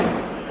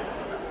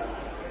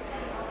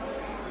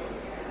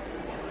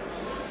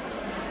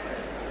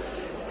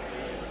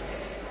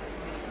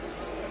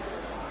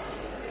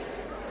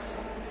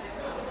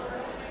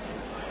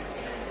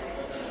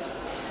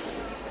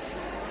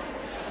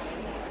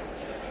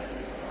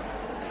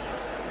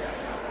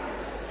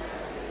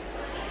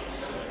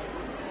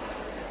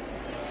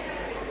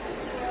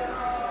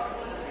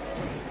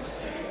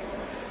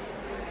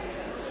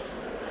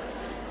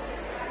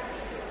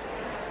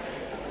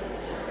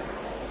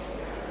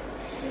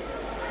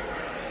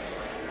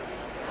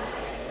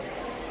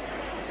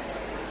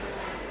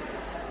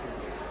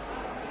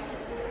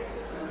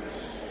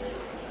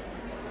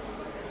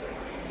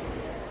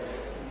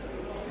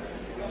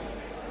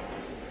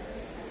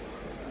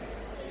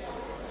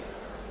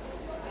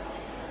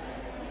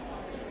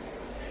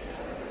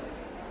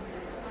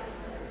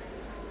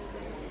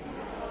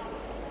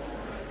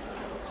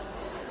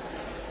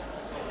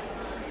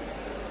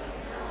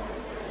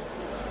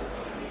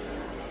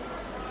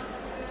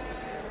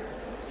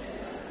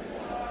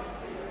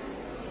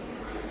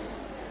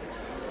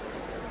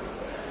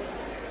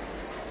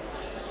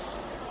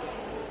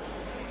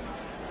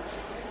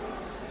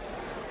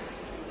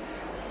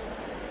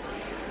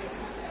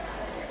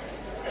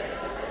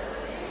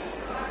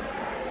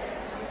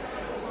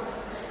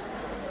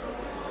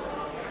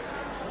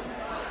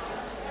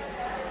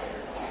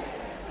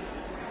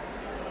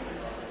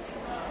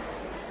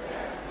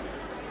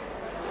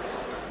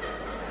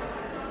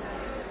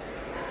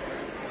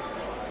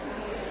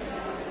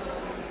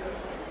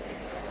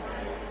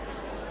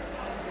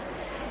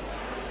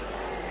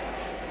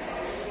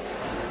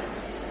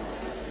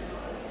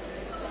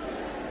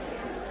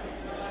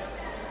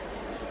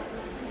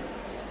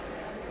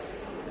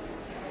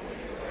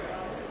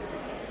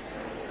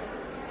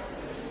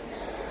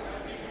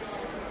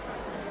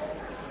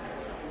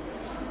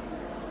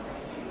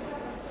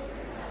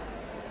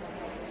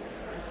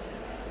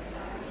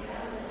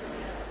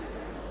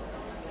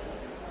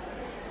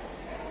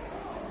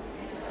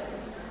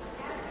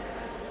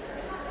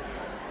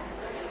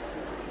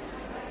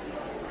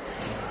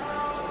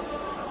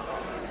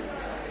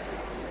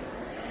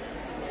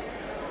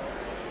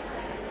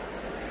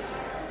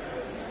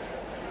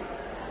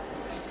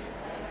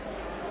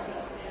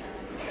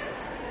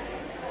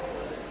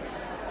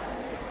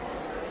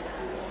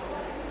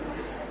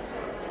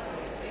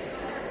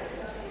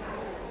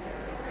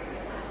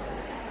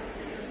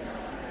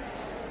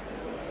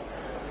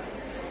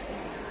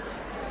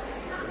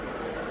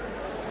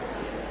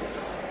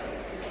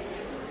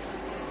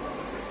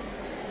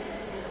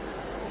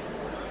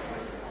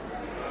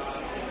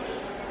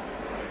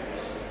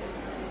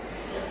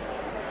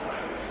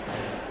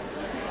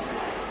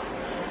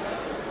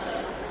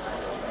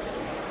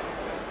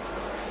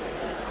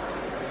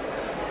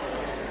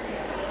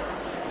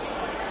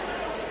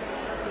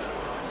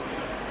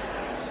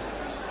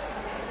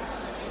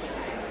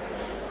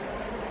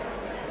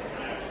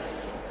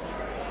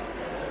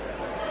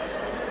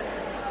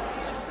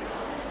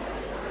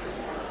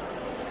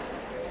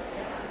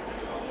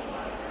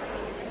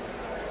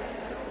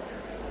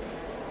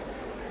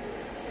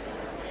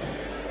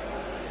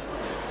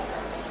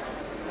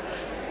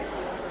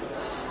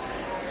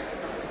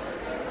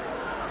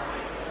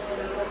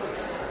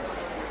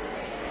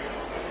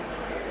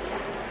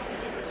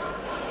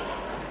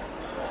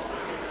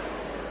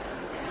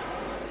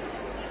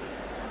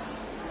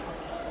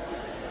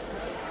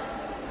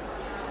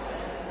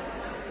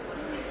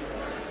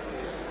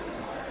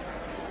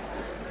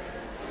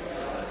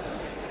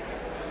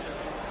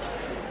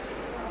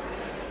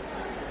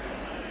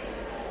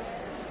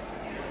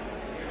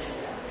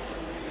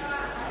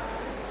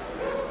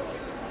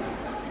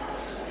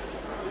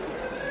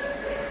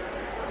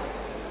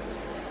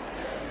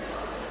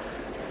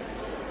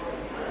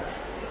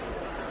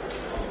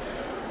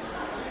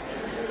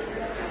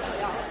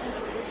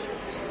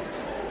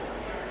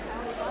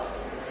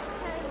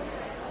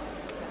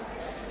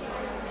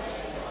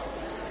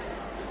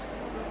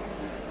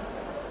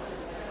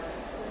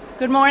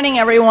Good morning,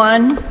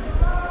 everyone.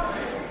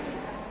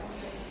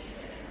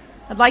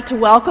 I'd like to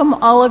welcome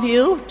all of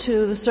you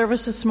to the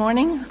service this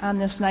morning on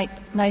this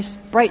nice,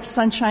 bright,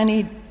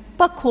 sunshiny,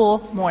 but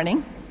cool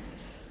morning.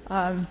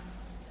 I'll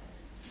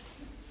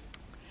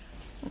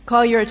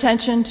call your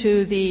attention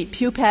to the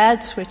pew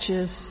pads, which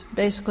is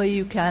basically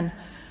you can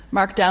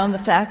mark down the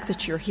fact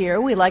that you're here.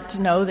 We like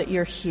to know that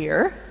you're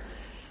here.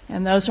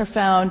 And those are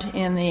found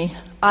in the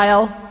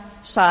aisle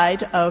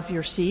side of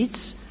your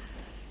seats.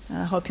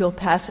 I hope you'll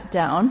pass it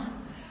down.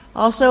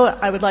 Also,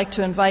 I would like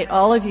to invite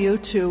all of you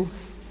to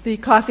the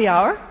coffee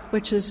hour,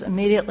 which is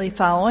immediately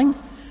following,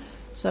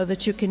 so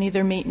that you can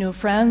either meet new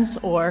friends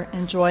or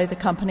enjoy the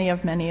company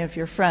of many of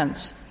your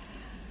friends.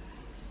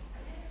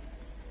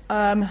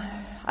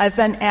 I've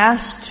been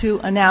asked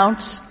to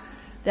announce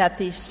that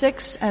the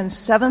 6th and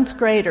 7th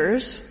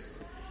graders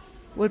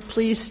would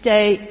please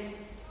stay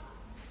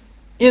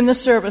in the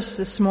service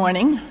this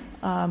morning.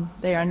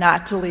 They are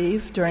not to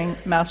leave during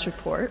Mouse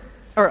Report,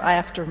 or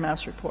after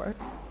Mouse Report.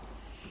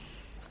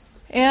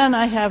 And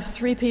I have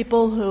 3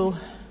 people who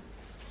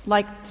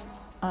like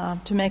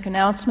to make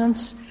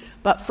announcements.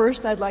 But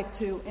first I'd like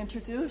to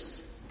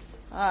introduce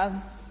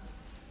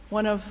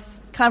one of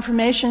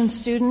confirmation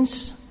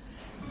students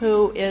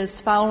who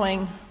is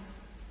following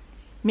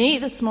me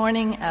this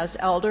morning as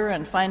elder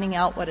and finding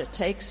out what it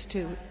takes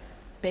to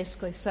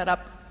basically set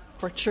up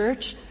for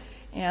church.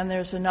 And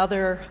there's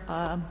another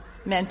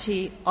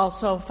mentee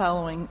also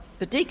following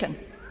the deacon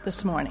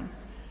this morning.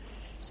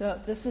 So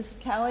this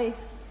is Callie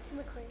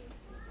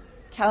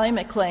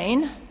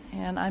McLean,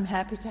 and I'm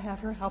happy to have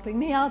her helping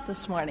me out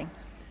this morning.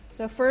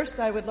 So first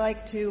I would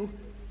like to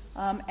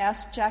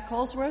ask Jack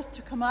Holsworth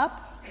to come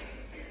up.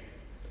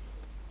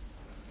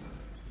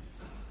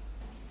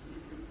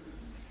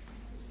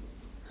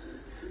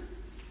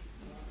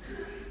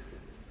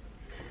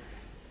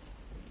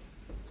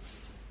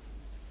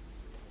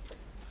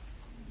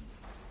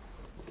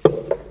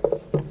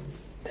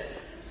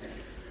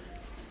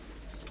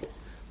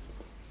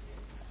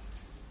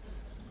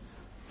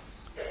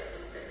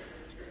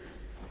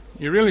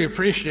 You really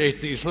appreciate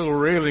these little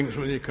railings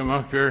when you come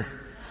up here.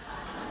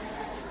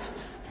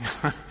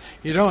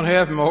 You don't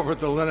have them over at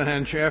the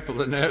Linehan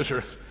Chapel in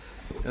Nazareth,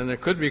 and it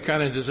could be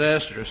kind of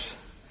disastrous.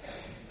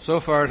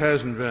 So far it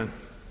hasn't been.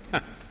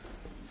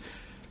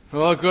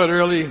 Well, good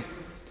early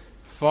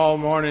fall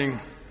morning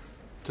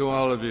to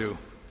all of you.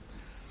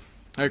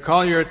 I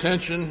call your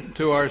attention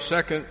to our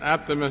second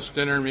Optimist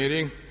Dinner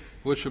meeting,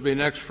 which will be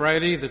next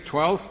Friday, the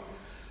 12th.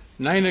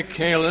 Nina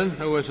Kalin,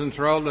 who has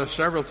enthralled us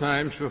several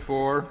times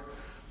before,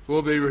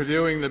 will be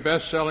reviewing the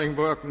best-selling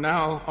book,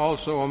 now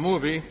also a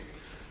movie,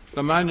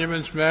 The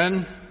Monuments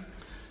Men,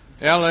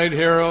 Allied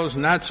Heroes,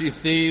 Nazi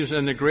Thieves,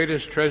 and the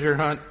Greatest Treasure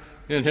Hunt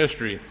in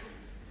History.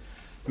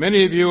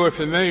 Many of you are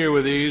familiar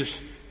with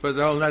these, but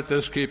don't let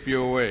this keep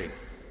you away.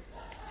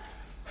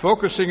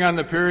 Focusing on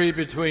the period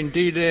between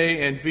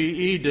D-Day and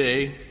VE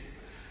Day,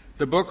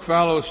 the book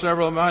follows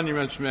several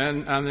monuments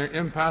men on their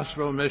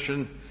impossible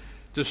mission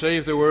to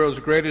save the world's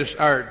greatest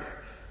art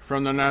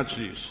from the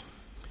Nazis.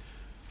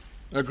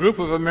 A group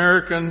of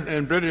American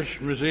and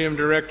British museum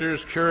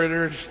directors,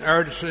 curators,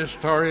 artists,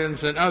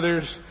 historians, and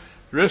others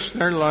risked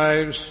their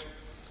lives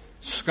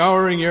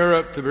scouring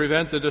Europe to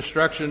prevent the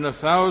destruction of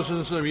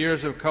thousands of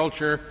years of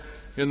culture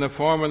in the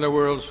form of the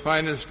world's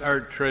finest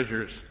art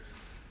treasures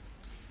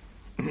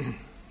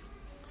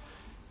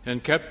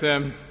and kept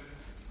them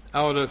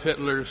out of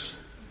Hitler's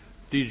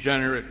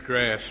degenerate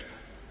grasp.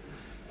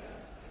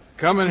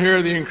 Come and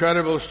hear the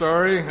incredible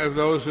story of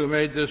those who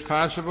made this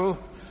possible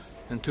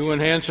and to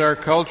enhance our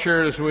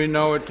culture as we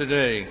know it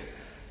today.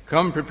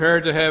 Come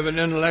prepared to have an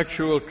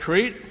intellectual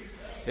treat,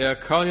 a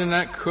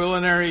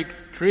culinary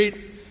treat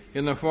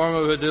in the form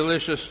of a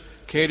delicious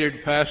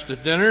catered pasta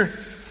dinner,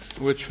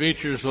 which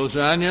features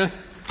lasagna,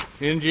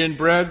 Indian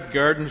bread,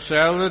 garden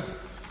salad,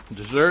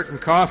 dessert, and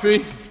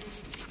coffee,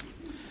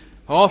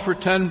 all for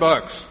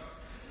 $10.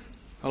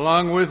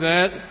 Along with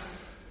that,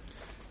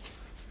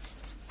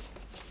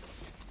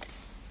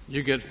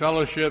 you get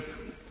fellowship,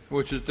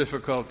 which is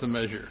difficult to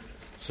measure.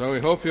 So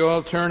we hope you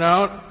all turn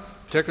out.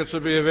 Tickets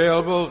will be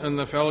available in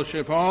the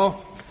fellowship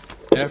hall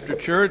after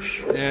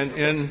church and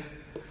in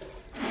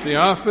the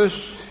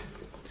office.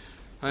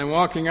 I'm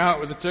walking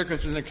out with the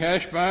tickets in the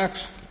cash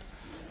box,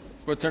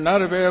 but they're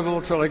not available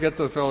until I get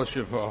to the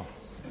fellowship hall.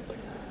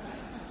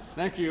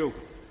 Thank you.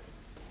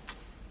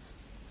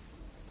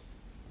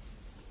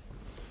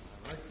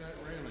 I like that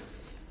railing.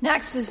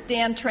 Next is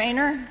Dan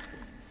Trainer.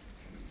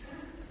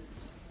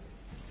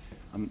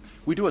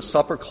 We do a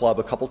supper club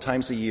a couple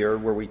times a year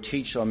where we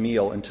teach a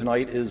meal, and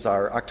tonight is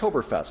our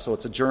Oktoberfest, so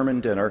it's a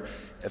German dinner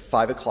at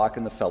 5 o'clock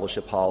in the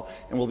fellowship hall,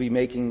 and we'll be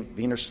making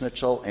Wiener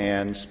Schnitzel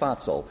and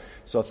Spatzel.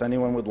 So if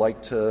anyone would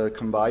like to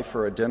come by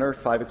for a dinner,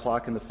 5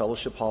 o'clock in the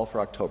fellowship hall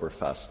for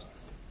Oktoberfest.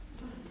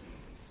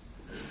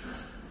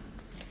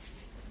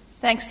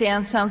 Thanks,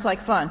 Dan. Sounds like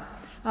fun.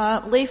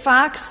 Lee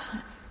Fox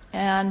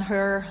and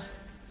her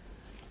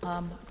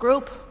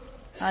group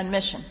on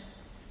mission.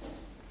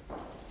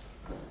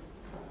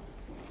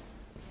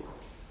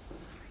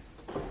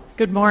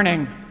 Good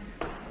morning.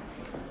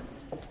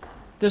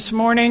 This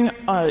morning,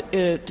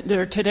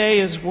 today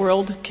is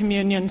World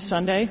Communion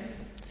Sunday.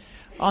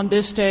 On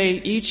this day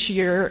each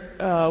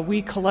year,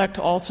 we collect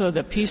also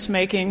the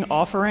Peacemaking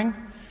Offering,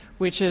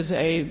 which is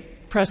a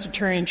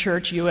Presbyterian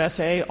Church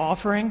USA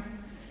offering.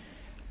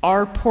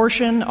 Our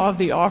portion of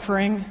the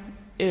offering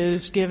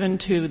is given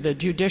to the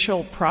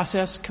Judicial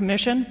Process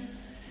Commission,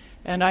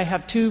 and I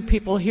have two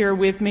people here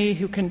with me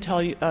who can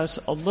tell us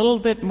a little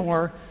bit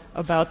more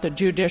about the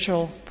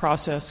Judicial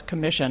Process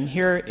Commission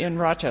here in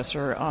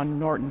Rochester on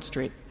Norton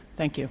Street.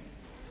 Thank you.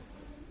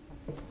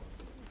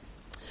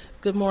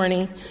 Good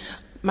morning.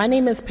 My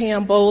name is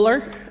Pam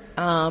Bowler.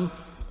 I'm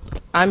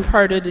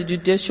part of the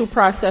judicial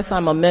process.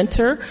 I'm a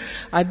mentor.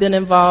 I've been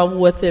involved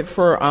with it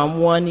for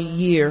 1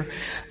 year,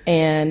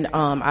 and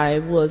I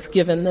was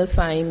given the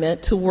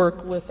assignment to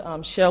work with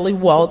Shelley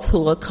Waltz,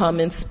 who will come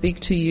and speak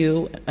to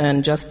you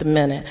in just a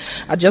minute.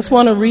 I just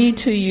want to read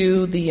to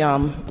you the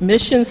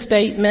mission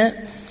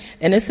statement,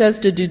 and it says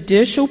the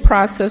Judicial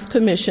Process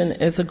Commission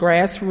is a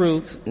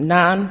grassroots,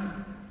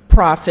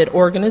 non-profit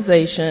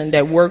organization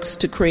that works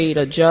to create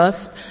a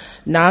just,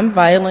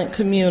 nonviolent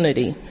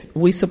community.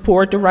 We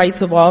support the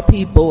rights of all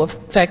people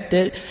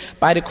affected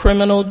by the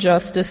criminal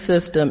justice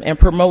system and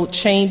promote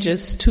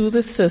changes to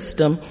the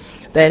system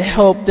that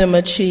help them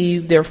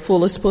achieve their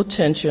fullest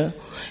potential.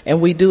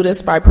 And we do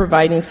this by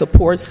providing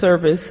support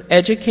service,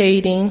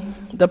 educating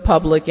the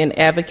public, and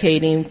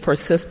advocating for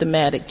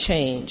systematic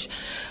change.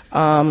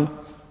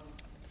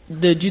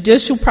 The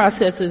judicial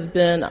process has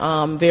been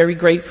very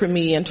great for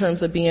me in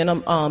terms of being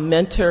a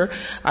mentor.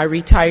 I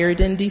retired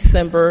in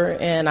December,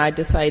 and I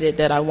decided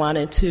that I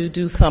wanted to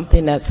do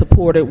something that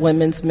supported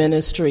women's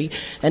ministry,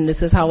 and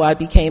this is how I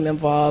became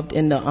involved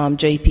in the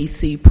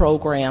JPC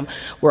program.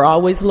 We're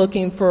always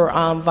looking for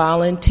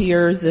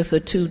volunteers. It's a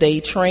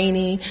 2-day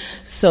training,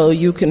 so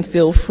you can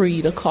feel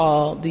free to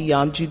call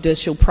the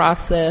judicial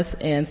process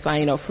and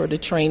sign up for the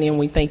training.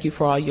 We thank you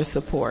for all your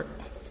support.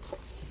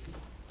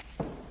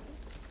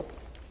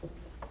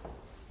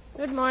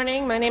 Good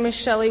morning. My name is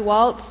Shelley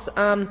Waltz.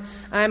 I'm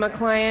a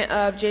client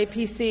of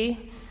JPC.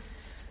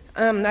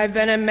 I've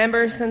been a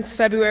member since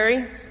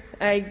February.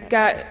 I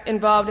got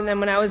involved in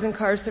them when I was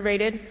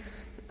incarcerated.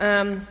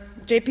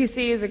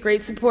 JPC is a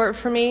great support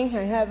for me.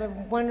 I have a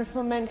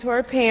wonderful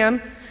mentor,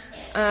 Pam.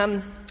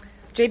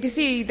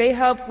 JPC, they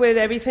help with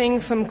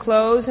everything from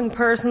clothes and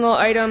personal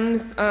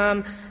items.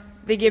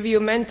 They give you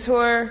a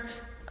mentor.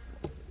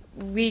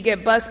 We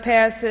get bus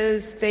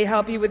passes. They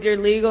help you with your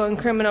legal and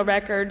criminal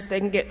records. They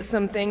can get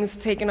some things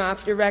taken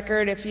off your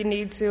record if you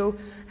need to,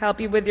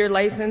 help you with your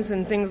license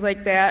and things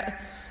like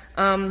that.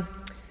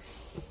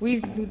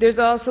 There's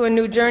also a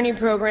New Journey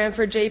program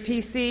for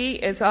JPC.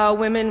 It's all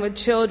women with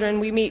children.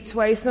 We meet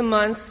twice a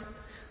month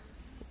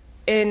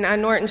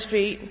on Norton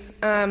Street.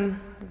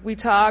 We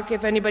talk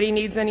if anybody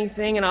needs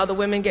anything, and all the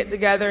women get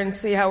together and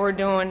see how we're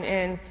doing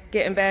and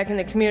getting back in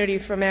the community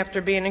from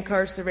after being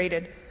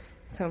incarcerated.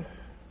 So.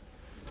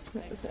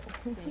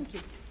 Thank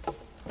you.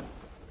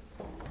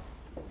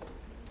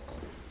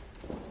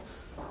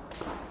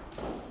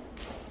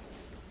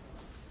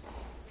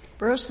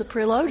 Bruce, the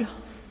preload.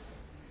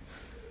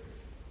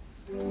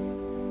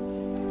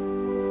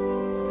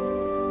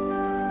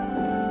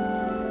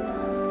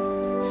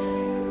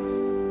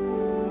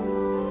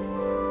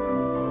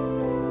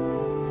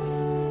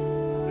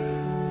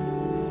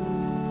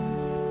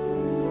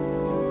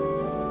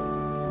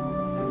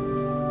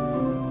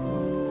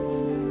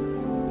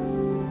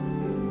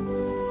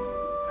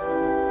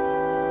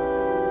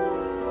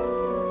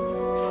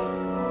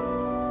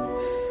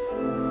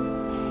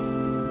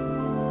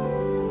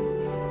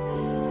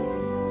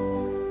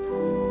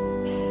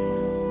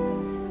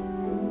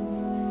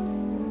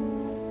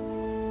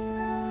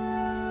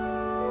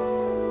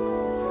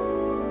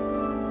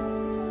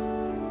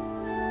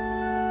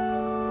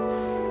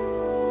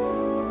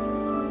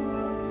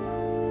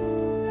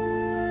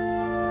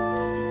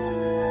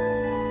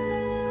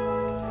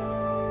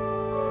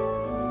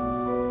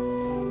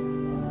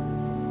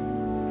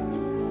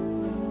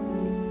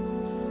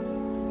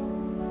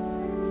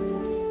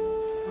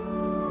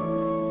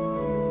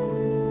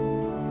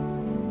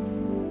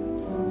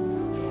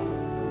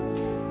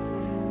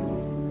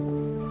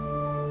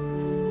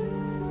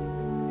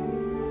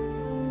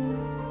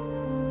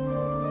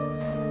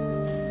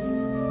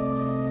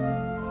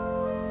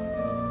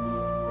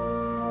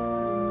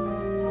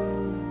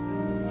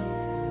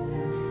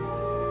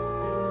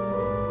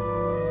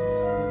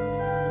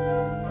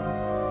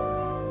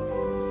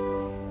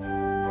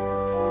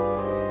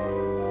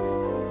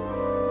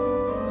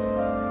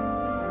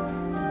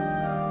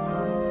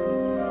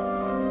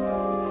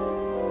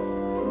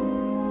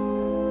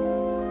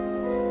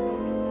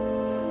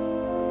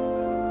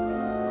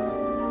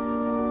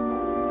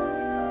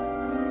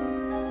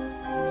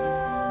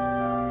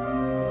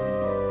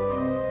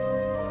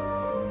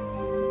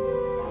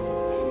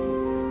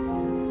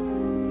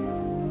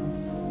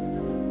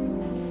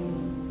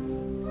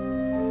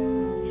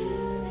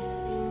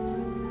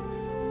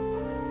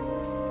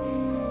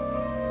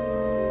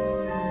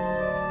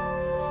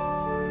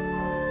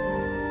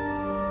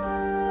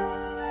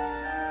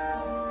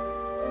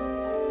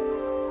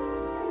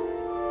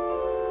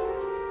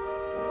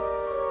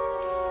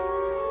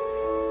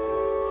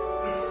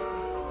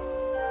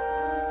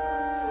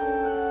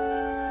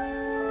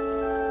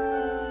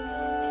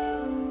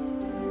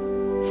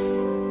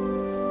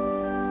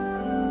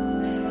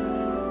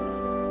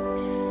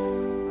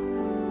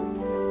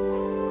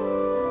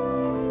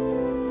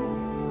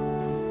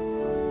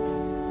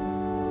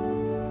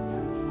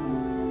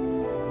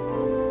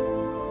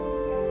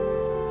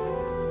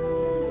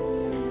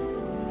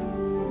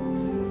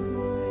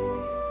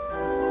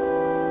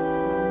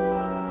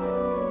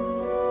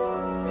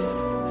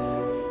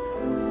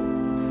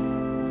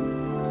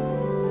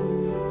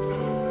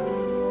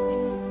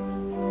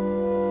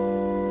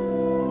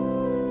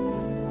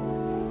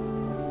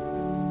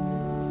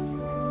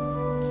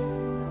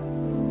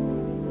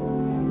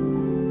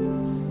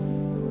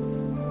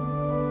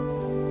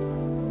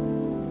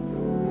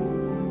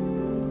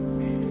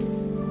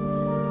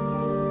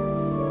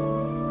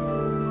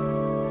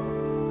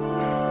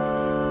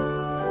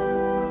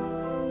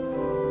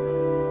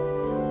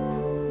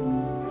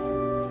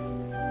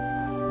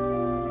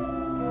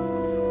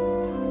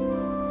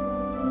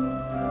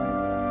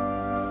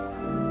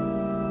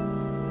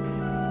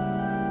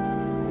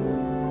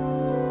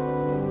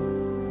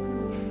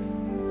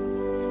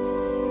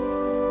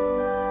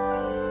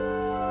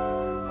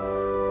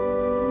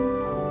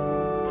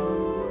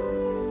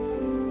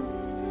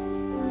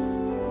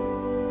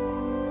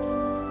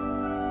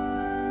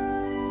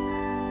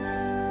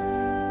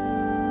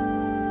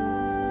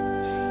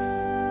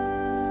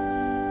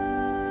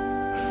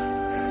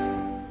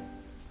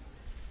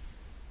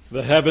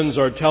 The heavens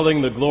are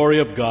telling the glory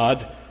of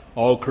God.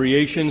 All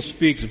creation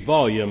speaks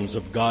volumes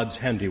of God's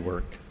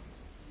handiwork.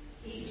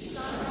 Each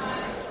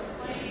sunrise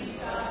proclaims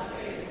God's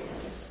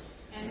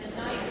faithfulness, and the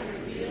night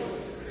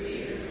reveals the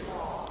Creator's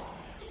law.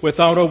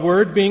 Without a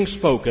word being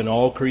spoken,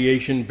 all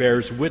creation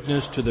bears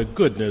witness to the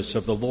goodness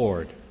of the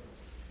Lord.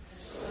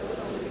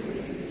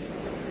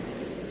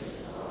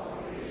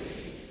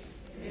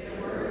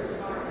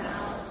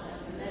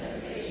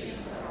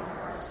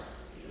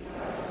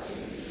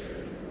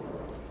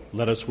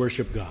 Let us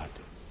worship God.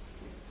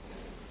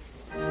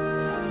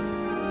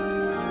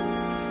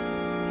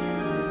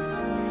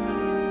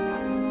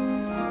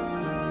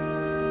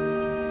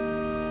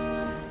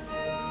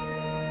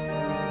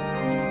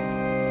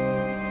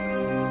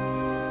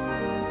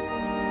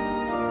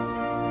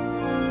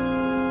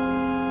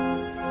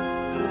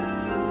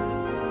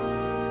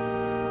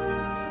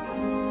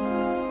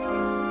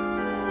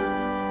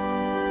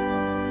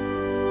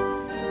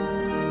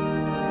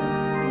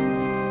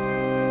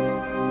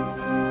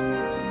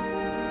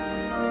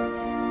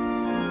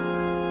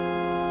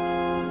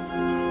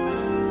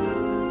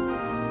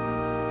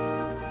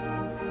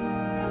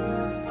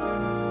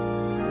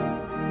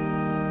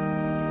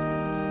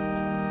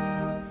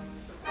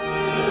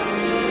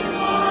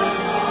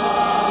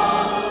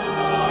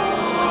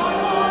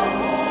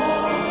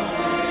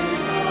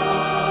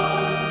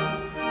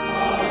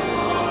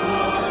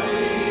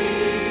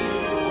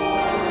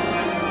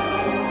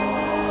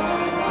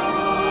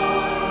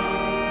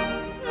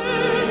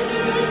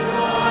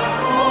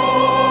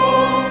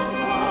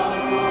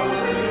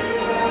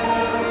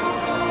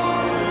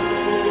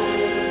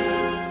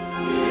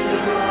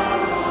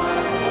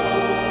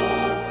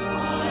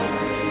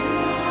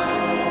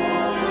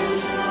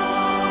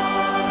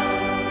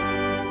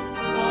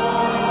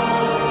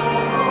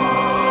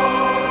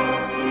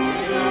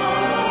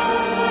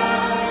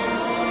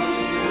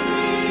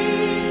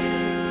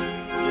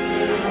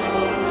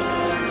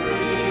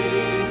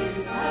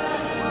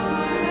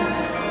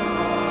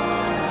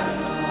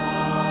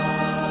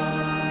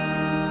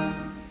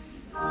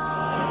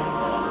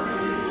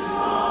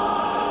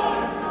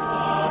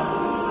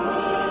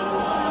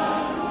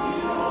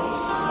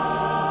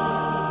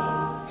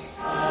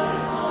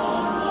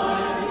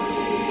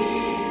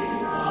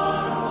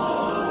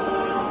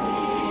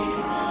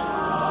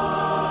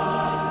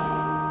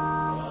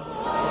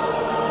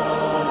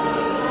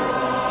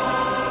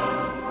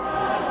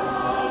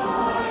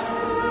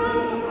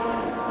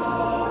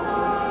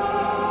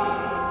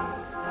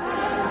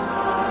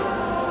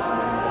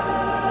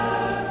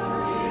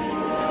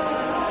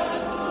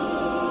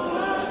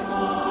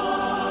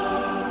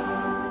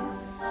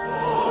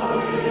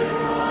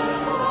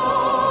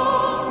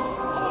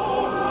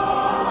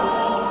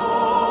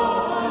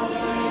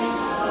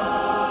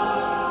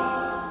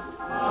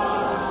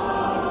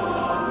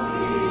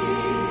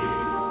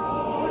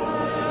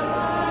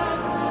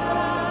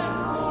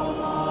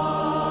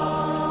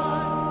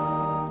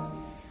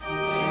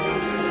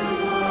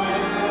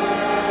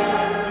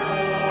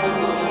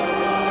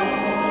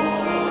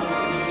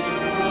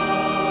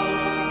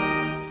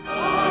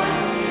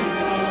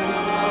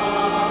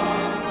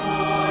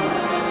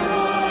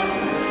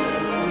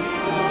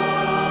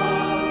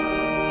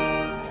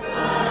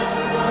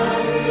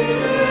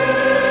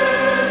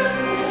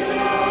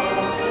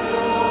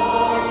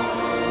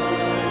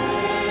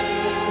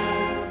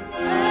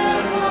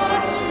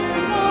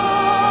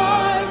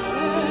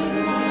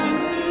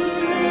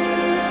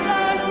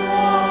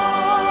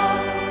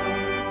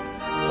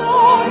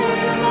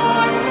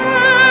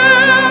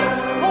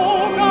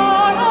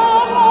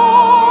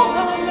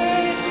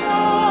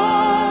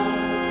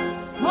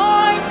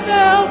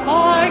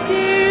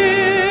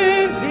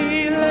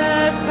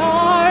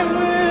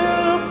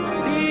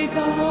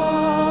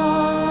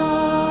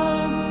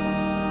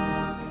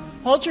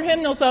 Hold your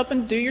hymnals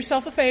open. Do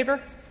yourself a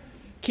favor.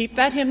 Keep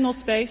that hymnal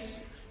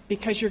space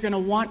because you're going to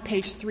want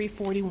page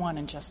 341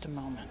 in just a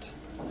moment.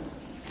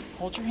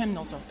 Hold your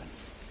hymnals open.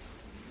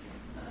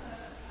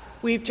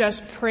 We've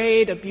just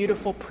prayed a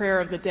beautiful prayer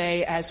of the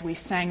day as we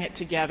sang it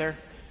together,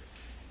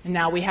 and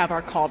now we have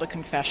our call to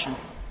confession.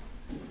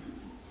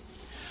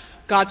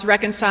 God's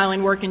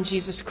reconciling work in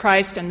Jesus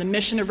Christ and the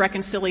mission of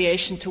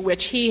reconciliation to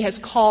which He has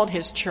called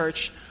His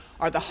church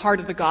are the heart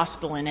of the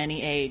gospel in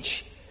any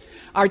age.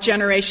 Our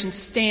generation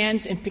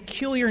stands in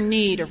peculiar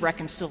need of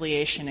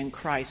reconciliation in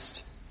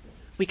Christ.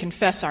 We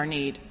confess our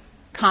need,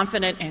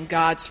 confident in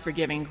God's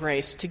forgiving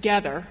grace.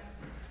 Together,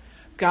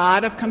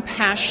 God of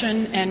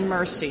compassion and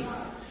mercy,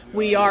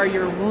 we are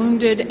your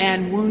wounded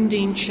and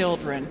wounding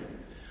children.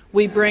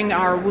 We bring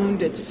our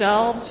wounded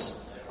selves,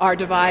 our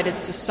divided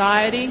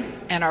society,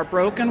 and our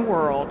broken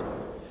world,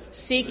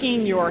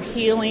 seeking your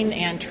healing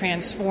and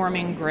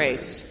transforming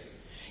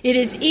grace. It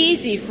is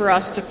easy for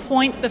us to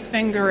point the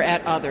finger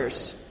at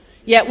others,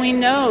 yet we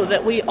know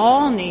that we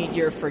all need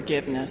your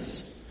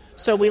forgiveness.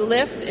 So we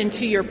lift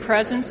into your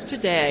presence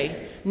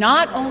today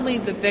not only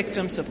the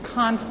victims of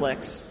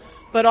conflicts,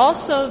 but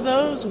also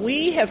those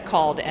we have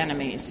called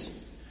enemies.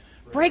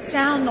 Break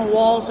down the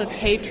walls of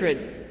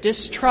hatred,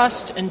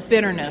 distrust, and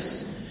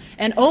bitterness,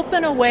 and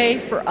open a way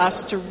for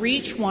us to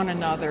reach one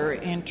another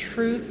in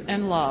truth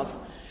and love.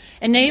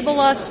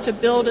 Enable us to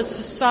build a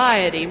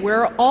society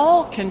where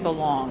all can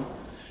belong,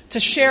 to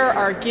share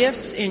our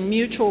gifts in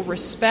mutual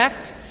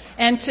respect,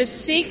 and to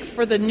seek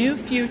for the new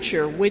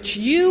future which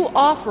you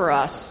offer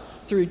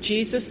us through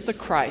Jesus the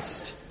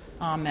Christ.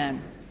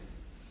 Amen.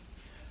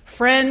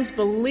 Friends,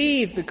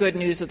 believe the good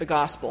news of the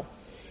gospel.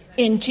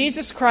 In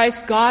Jesus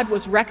Christ, God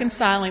was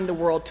reconciling the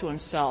world to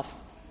himself.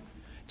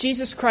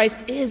 Jesus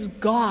Christ is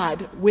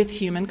God with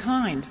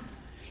humankind.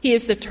 He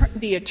is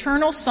the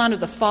eternal Son of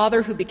the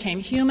Father who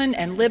became human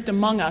and lived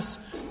among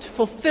us to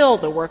fulfill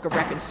the work of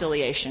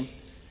reconciliation.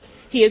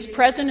 He is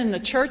present in the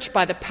church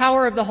by the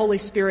power of the Holy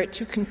Spirit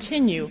to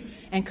continue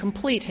and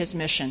complete his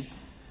mission.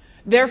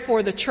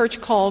 Therefore, the church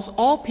calls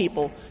all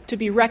people to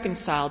be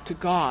reconciled to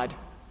God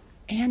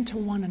and to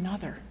one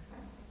another.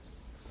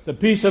 The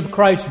peace of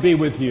Christ be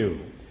with you.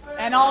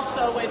 And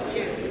also with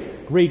you.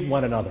 Greet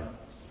one another.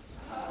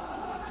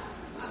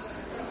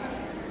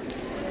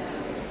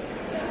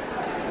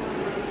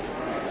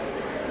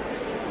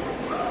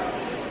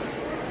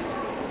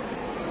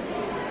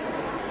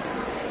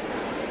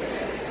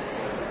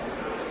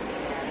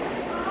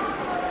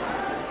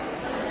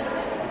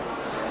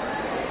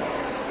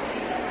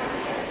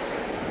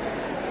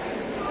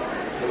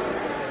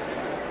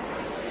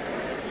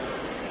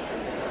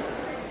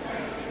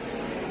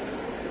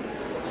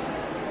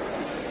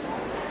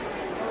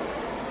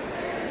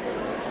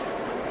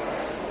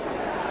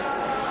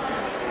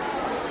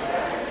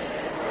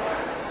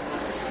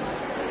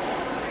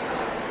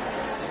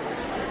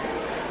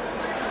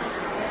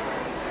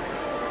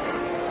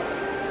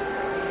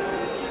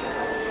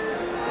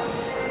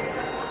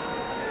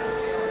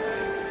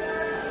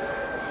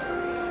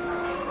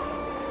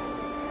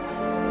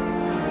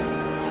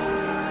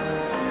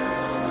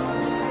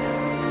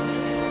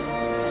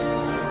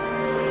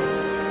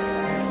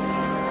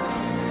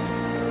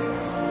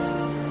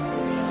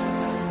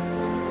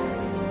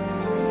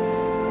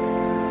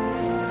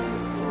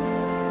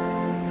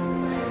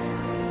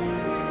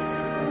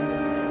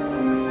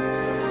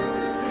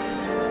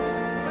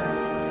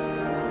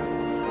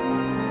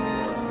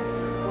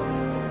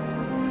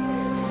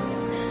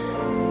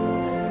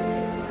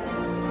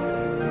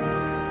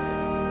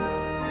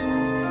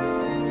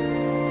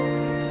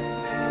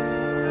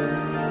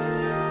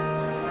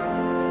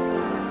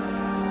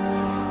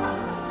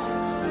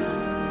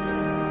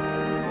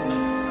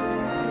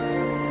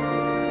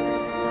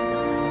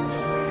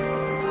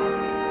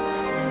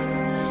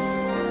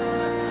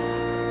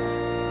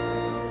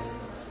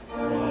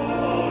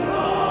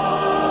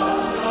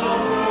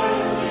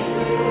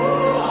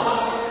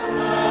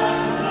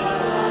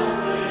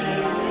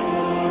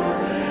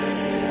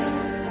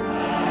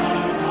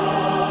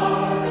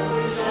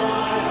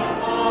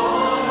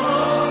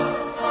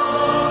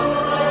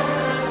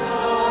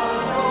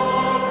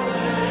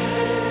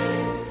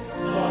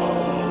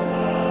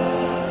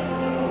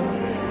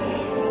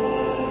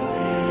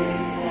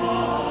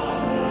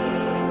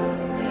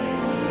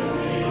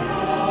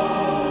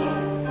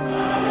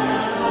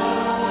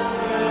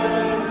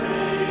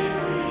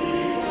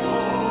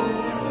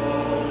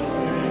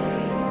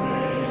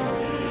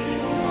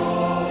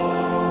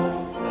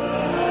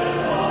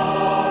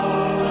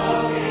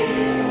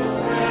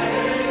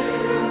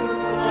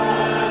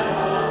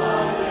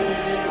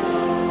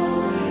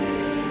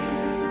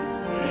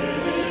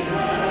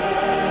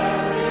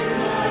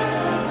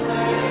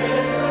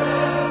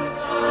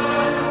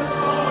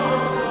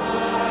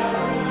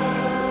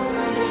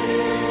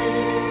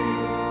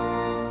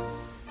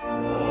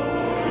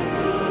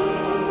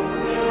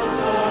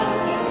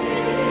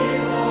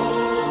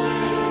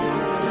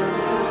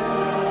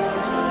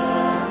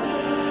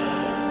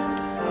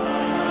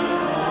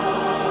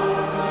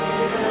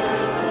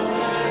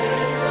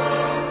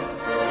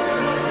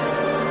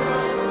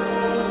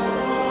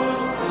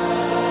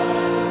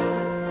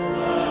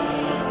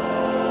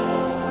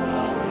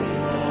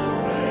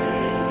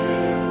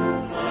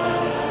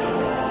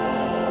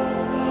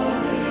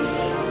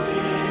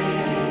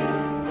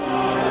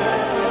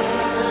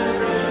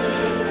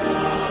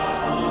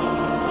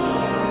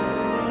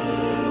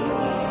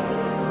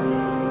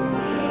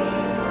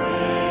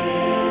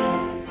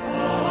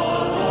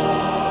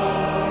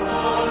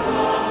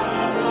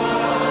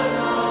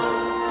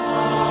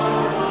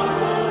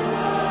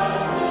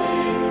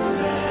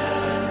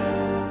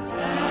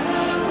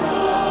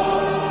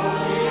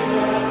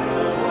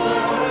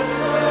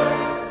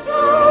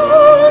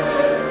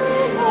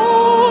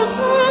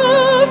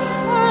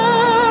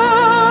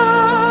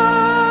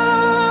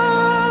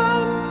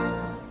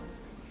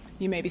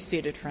 may be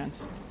seated,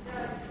 friends.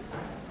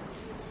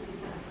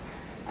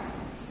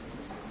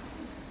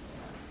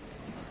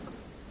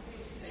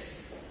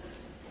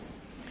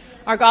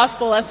 Our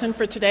gospel lesson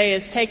for today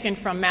is taken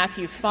from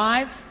Matthew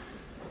 5.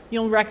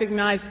 You'll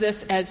recognize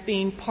this as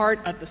being part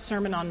of the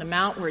Sermon on the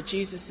Mount where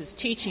Jesus is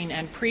teaching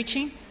and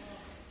preaching.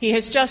 He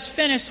has just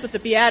finished with the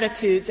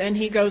Beatitudes, and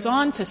he goes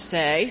on to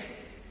say,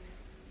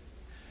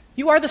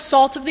 "You are the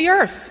salt of the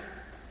earth.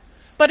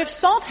 But if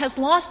salt has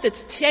lost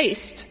its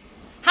taste,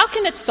 How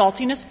can its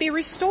saltiness be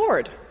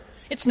restored?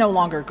 It's no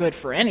longer good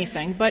for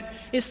anything, but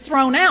is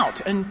thrown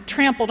out and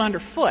trampled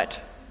underfoot.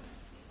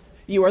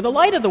 You are the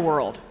light of the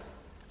world.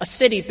 A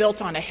city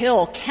built on a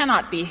hill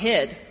cannot be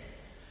hid.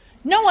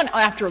 No one,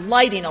 after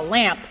lighting a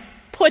lamp,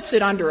 puts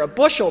it under a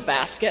bushel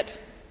basket,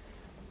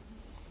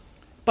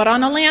 but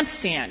on a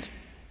lampstand,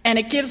 and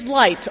it gives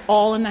light to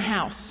all in the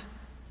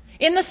house.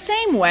 In the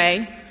same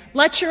way,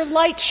 let your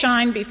light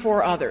shine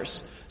before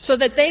others, so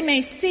that they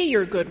may see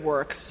your good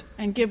works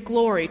and give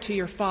glory to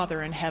your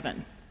Father in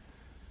heaven.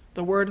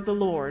 The word of the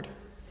Lord.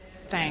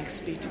 Thanks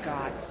be to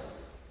God.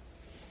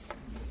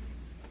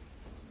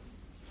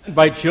 I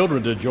invite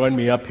children to join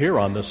me up here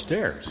on the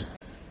stairs.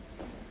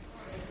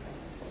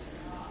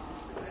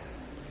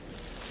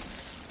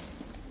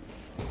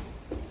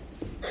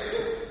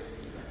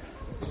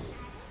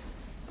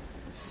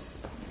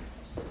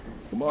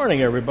 Good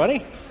morning,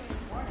 everybody.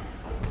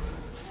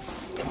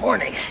 Good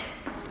morning.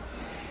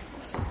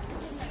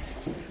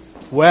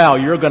 Well,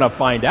 you're going to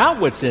find out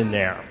what's in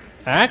there.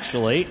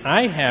 Actually,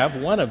 I have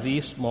one of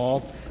these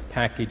small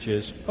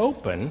packages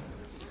open,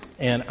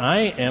 and I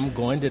am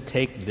going to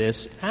take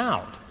this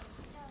out.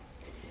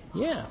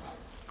 Yeah.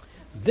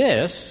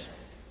 This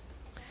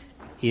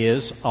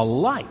is a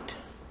light.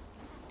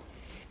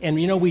 And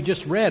you know, we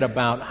just read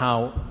about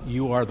how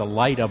you are the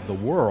light of the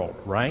world,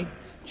 right?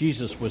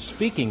 Jesus was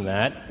speaking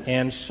that.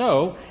 And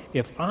so,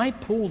 if I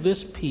pull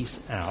this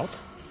piece out,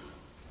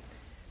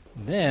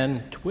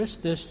 then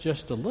twist this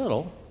just a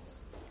little,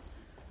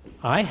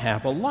 I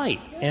have a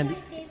light. And my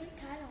favorite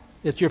color.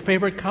 It's your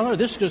favorite color?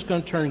 This is just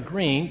going to turn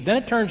green, then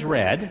it turns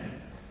red,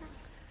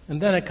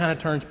 and then it kind of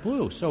turns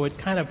blue. So it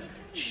kind of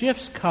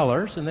shifts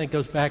colors, and then it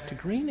goes back to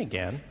green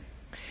again.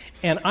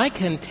 And I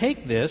can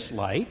take this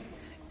light,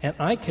 and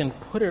I can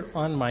put it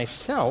on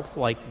myself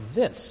like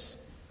this,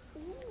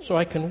 so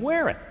I can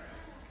wear it.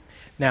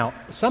 Now,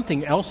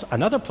 something else,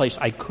 another place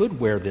I could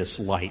wear this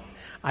light,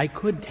 I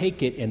could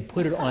take it and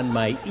put it on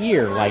my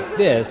ear like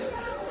this,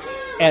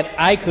 and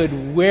I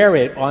could wear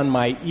it on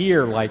my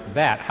ear like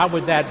that. How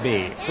would that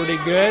be? Pretty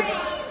good?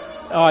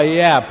 Oh,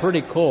 yeah,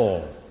 pretty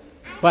cool.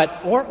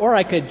 But, or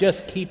I could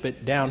just keep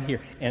it down here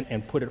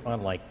and put it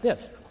on like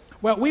this.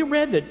 Well, we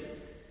read that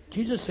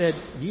Jesus said,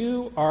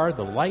 you are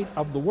the light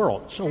of the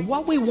world. So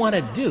what we want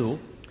to do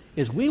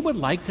is we would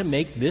like to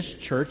make this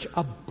church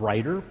a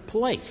brighter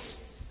place.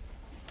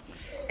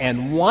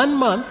 And 1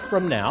 month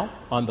from now,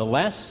 on the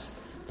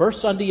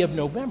first Sunday of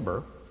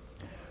November,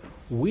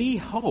 we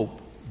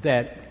hope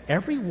that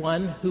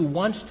everyone who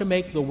wants to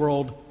make the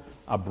world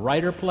a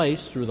brighter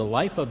place through the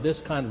life of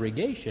this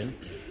congregation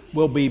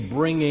will be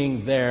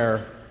bringing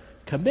their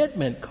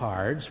commitment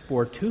cards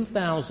for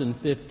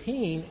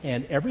 2015,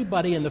 and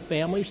everybody in the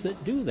families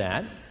that do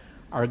that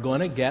are going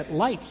to get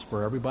lights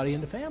for everybody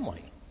in the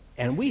family.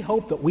 And we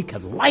hope that we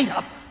can light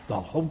up the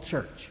whole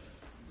church.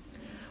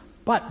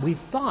 But we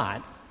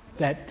thought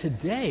that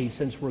today,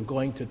 since we're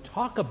going to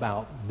talk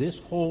about this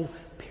whole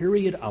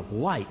period of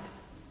light,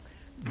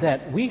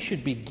 that we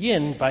should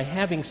begin by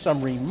having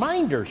some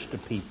reminders to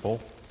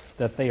people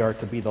that they are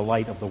to be the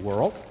light of the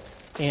world.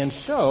 And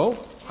so,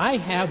 I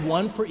have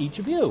one for each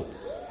of you.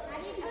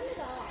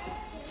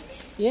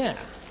 Yeah.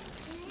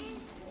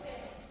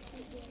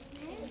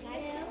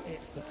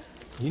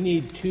 You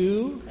need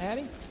two,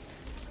 Addie?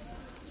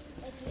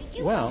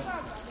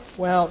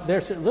 Well,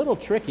 there's a little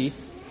tricky.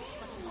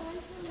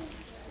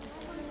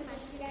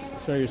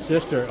 So your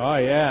sister, oh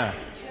yeah.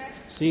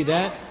 See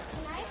that?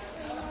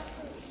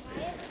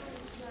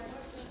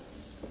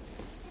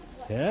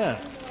 Yeah.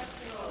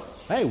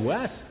 Hey,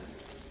 Wes.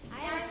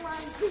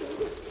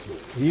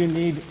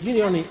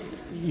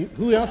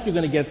 Who else are you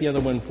going to get the other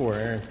one for,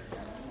 Aaron?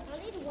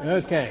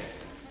 Okay.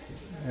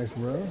 There's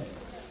Rose.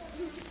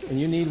 And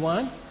you need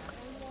one?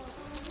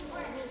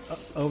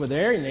 Over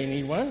there, and they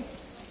need one.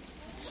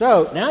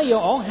 So now you'll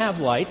all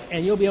have lights,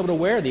 and you'll be able to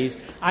wear these.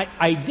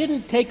 I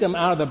didn't take them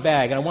out of the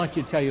bag, and I want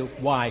you to tell you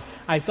why.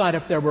 I thought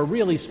if there were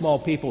really small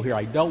people here,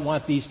 I don't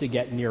want these to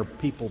get near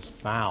people's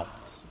mouths,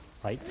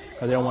 right?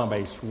 Because they don't want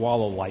anybody to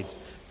swallow lights.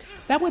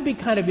 That would be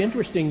kind of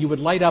interesting. You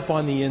would light up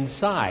on the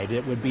inside.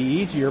 It would be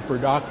easier for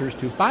doctors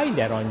to find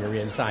that on your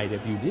inside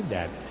if you did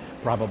that,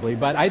 probably.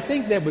 But I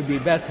think that would be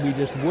best if we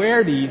just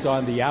wear these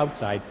on the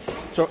outside.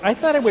 So I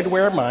thought I would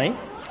wear mine,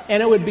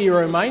 and it would be a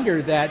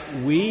reminder that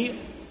we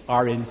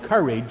are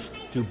encouraged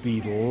to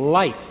be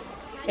light.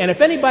 And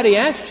if anybody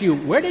asks you,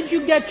 where did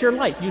you get your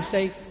light? You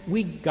say,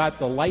 we got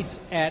the lights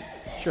at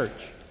church,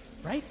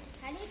 right?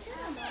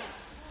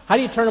 How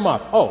do you turn them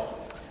off? Oh,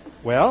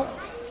 well,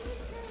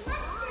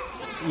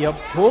 you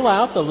pull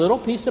out the little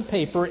piece of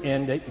paper,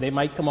 and they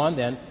might come on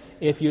then.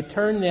 If you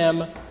turn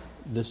them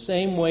the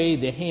same way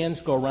the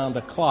hands go around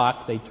a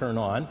clock, they turn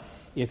on.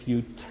 If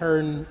you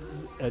turn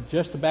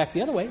just back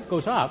the other way, it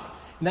goes off.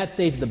 And that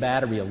saves the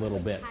battery a little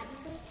bit.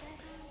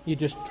 You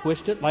just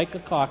twist it like a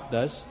clock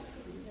does,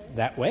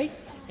 that way,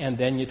 and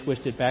then you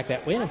twist it back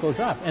that way, and it goes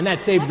off. And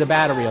that saves the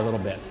battery a little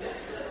bit.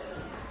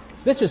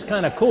 This is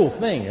kind of a cool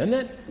thing, isn't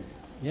it?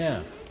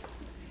 Yeah.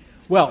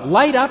 Well,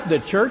 light up the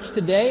church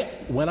today.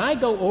 When I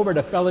go over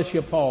to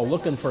Fellowship Hall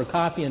looking for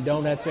coffee and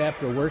donuts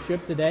after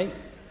worship today,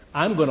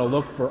 I'm going to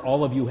look for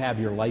all of you have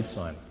your lights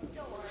on.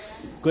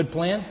 Good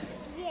plan?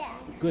 Yeah.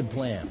 Good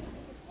plan.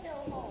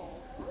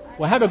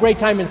 Well, have a great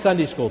time in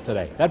Sunday school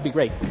today. That'd be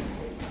great.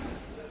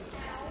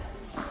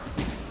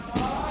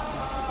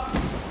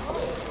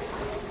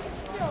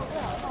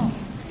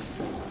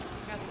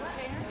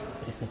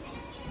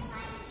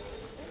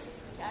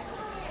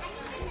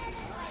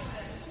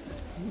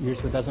 Yours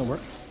doesn't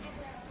work?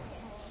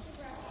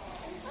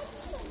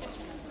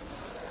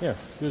 Here,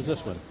 use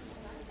this one.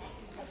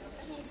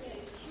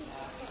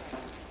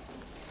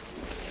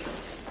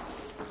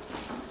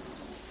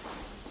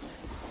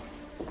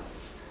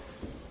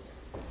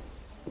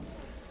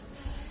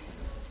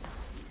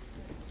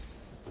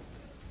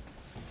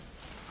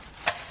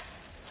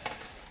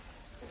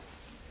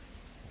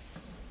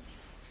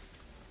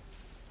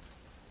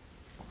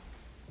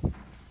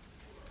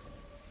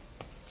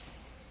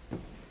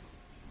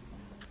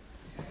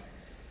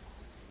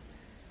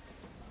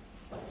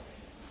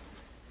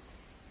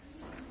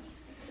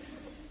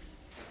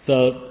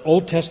 The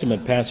Old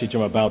Testament passage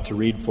I'm about to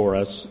read for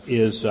us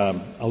is a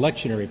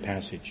lectionary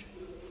passage.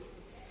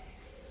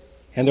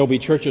 And there will be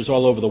churches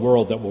all over the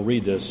world that will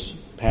read this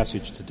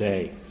passage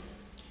today.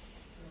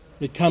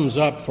 It comes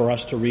up for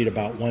us to read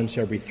about once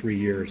every 3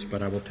 years,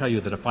 but I will tell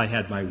you that if I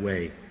had my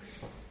way,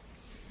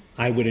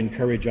 I would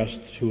encourage us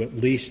to at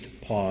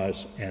least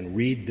pause and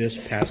read this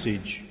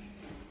passage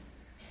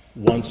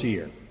once a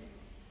year.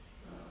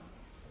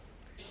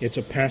 It's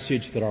a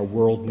passage that our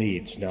world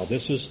needs. Now,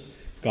 this is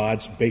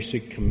God's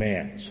basic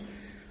commands.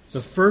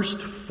 The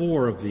first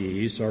 4 of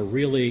these are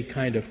really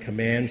kind of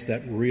commands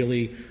that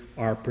really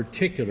are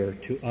particular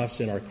to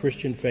us in our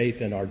Christian faith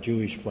and our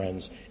Jewish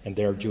friends and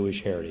their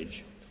Jewish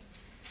heritage.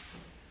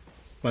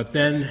 But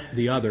then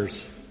the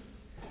others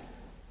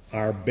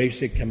are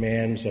basic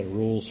commands and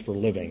rules for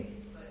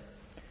living.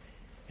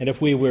 And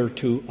if we were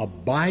to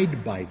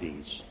abide by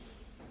these,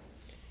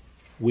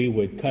 we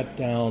would cut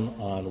down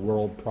on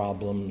world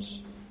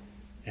problems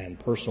and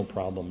personal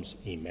problems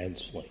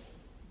immensely.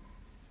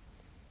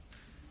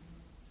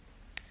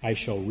 I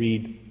shall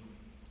read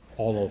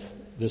all of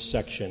this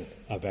section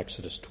of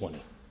Exodus 20.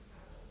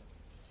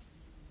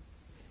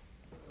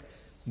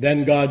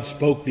 Then God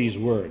spoke these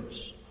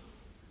words.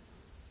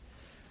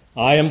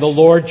 I am the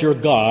Lord your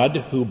God,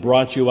 who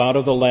brought you out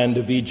of the land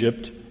of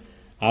Egypt,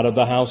 out of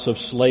the house of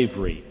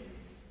slavery.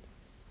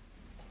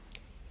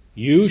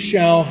 You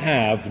shall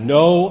have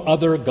no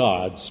other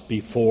gods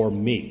before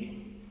me.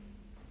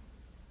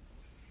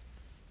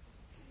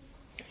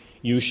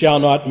 You shall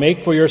not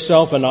make for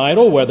yourself an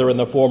idol, whether in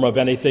the form of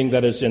anything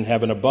that is in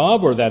heaven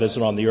above, or that is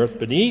on the earth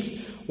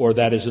beneath, or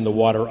that is in the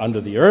water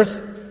under the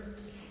earth.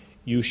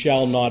 You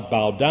shall not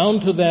bow down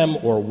to them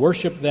or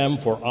worship them,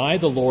 for I,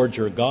 the Lord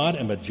your God,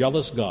 am a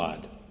jealous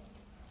God,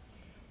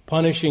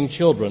 punishing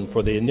children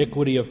for the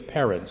iniquity of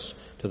parents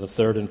to the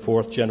 3rd and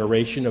 4th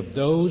generation of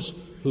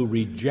those who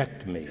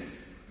reject me,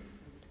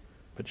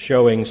 but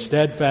showing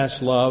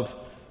steadfast love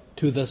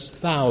to the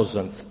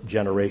 1,000th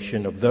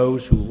generation of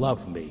those who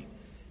love me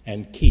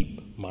and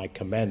keep my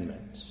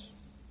commandments.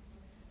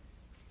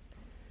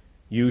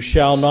 You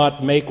shall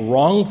not make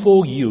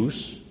wrongful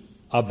use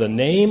of the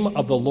name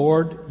of the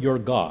Lord your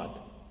God,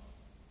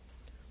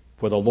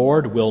 for the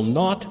Lord will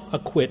not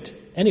acquit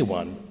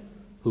anyone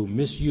who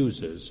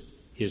misuses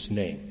his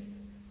name.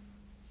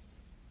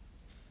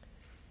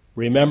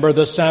 Remember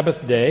the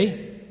Sabbath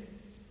day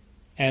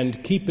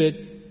and keep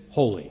it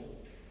holy.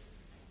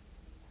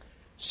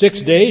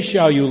 6 days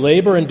shall you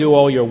labor and do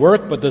all your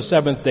work, but the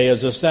 7th day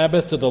is a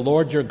Sabbath to the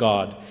Lord your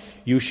God.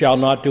 You shall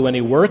not do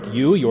any work,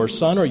 you, your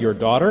son or your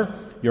daughter,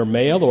 your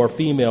male or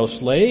female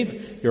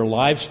slave, your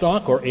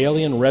livestock or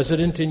alien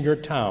resident in your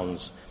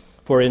towns.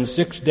 For in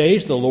 6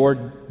 days the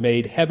Lord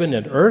made heaven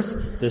and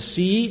earth, the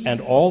sea, and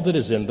all that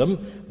is in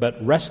them,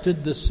 but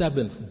rested the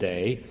 7th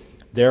day.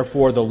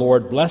 Therefore the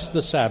Lord blessed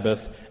the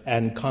Sabbath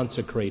and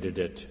consecrated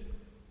it.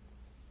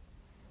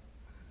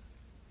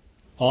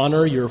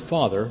 Honor your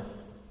father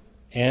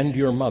and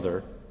your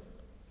mother,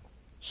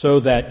 so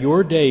that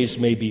your days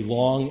may be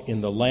long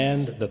in the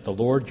land that the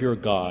Lord your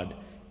God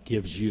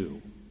gives you.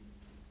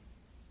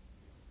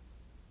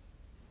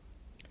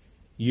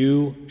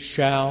 You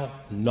shall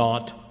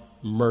not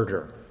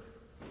murder.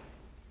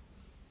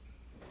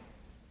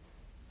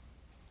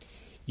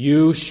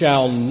 You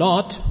shall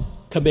not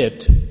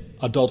commit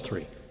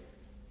adultery.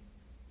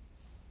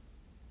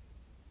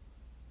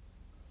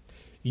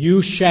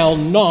 You shall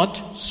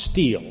not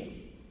steal.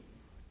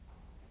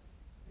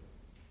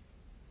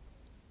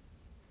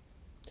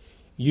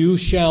 You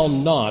shall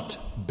not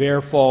bear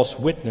false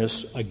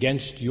witness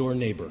against your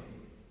neighbor.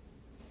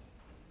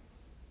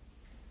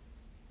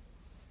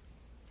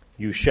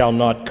 You shall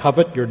not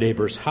covet your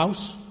neighbor's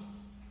house.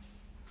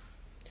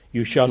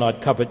 You shall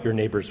not covet your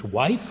neighbor's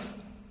wife,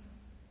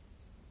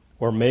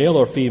 or male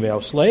or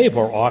female slave,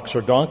 or ox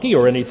or donkey,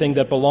 or anything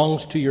that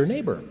belongs to your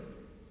neighbor.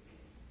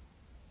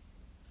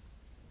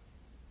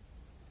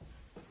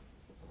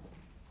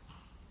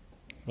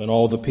 When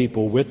all the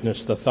people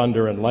witnessed the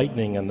thunder and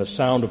lightning and the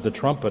sound of the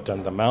trumpet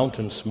and the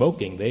mountain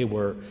smoking, they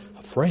were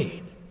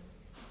afraid.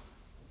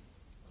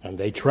 And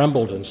they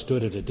trembled and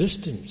stood at a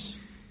distance.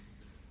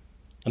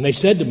 And they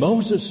said to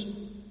Moses,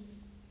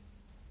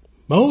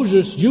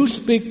 "Moses, you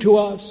speak to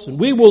us, and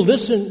we will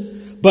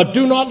listen, but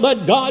do not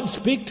let God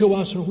speak to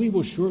us, or we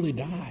will surely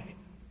die."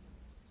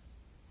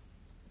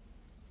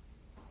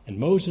 And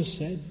Moses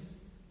said,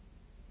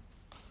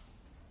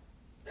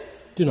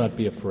 "Do not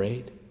be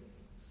afraid,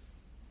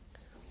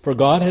 for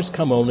God has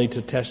come only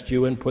to test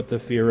you and put the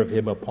fear of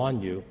him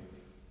upon you,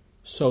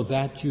 so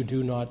that you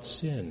do not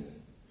sin."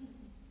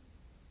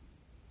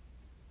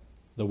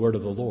 The word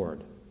of the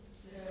Lord.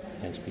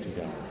 Thanks be to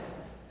God.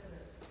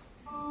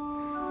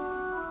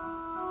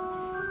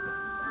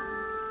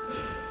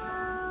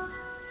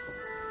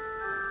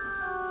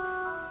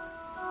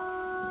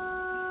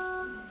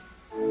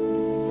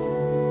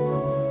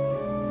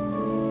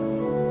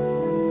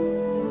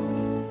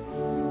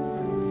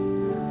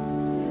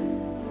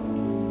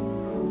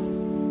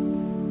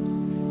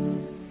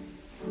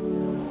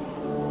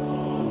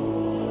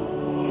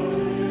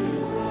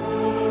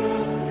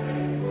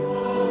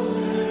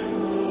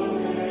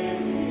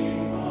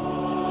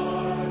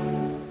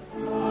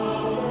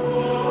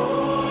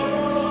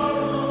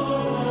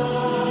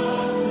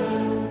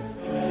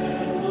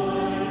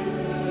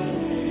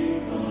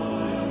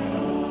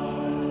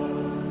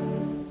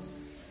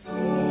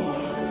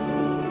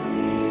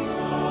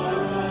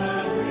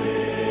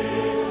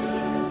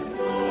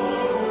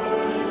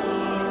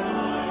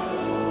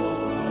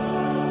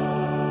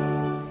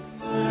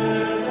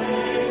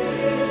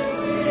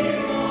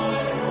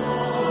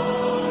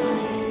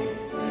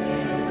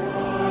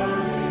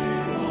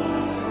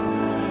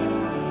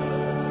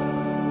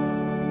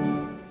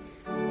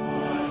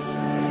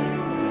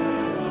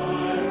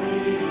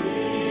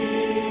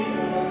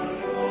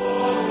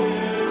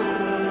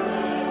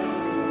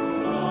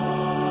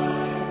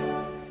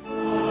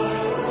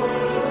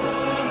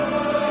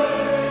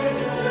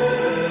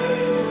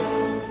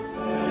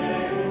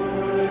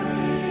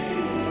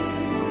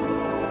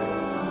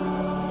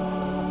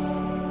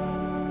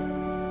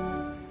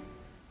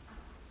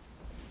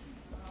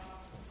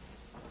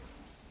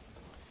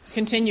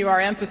 Continue our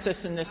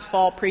emphasis in this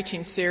fall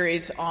preaching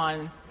series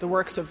on the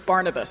works of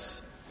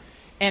Barnabas.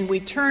 And we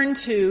turn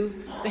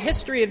to the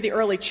history of the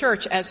early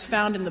church as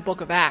found in the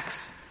book of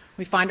Acts.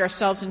 We find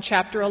ourselves in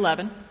chapter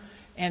 11,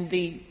 and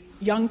the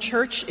young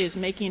church is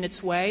making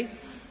its way,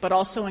 but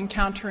also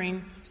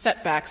encountering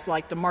setbacks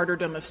like the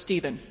martyrdom of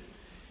Stephen.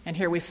 And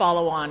here we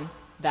follow on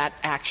that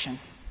action.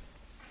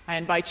 I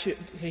invite you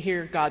to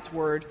hear God's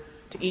word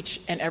to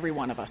each and every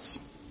one of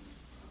us.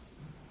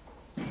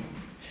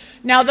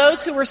 Now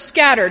those who were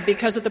scattered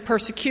because of the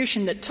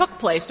persecution that took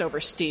place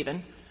over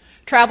Stephen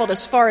traveled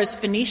as far as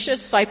Phoenicia,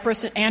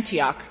 Cyprus, and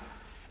Antioch,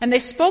 and they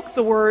spoke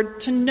the word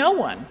to no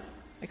one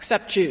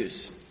except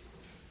Jews.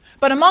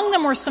 But among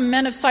them were some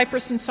men of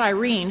Cyprus and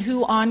Cyrene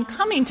who, on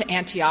coming to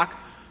Antioch,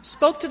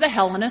 spoke to the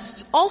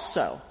Hellenists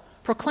also,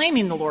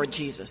 proclaiming the Lord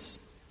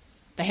Jesus.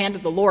 The hand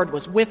of the Lord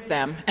was with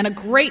them, and a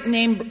great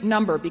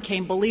number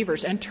became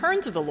believers and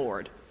turned to the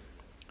Lord.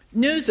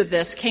 News of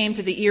this came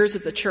to the ears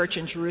of the church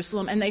in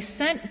Jerusalem, and they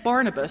sent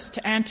Barnabas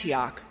to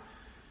Antioch.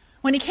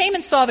 When he came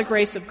and saw the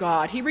grace of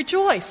God, he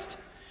rejoiced,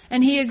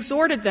 and he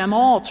exhorted them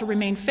all to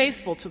remain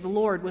faithful to the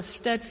Lord with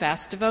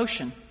steadfast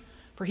devotion.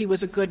 For he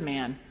was a good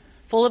man,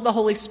 full of the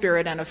Holy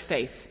Spirit and of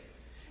faith,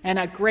 and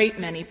a great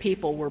many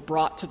people were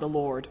brought to the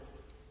Lord.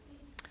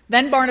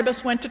 Then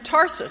Barnabas went to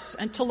Tarsus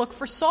and to look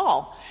for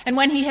Saul, and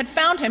when he had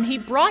found him, he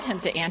brought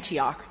him to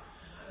Antioch.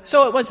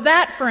 So it was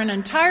that for an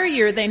entire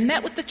year they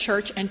met with the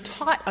church and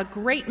taught a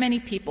great many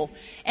people.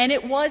 And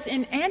it was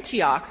in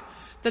Antioch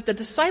that the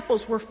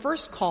disciples were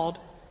first called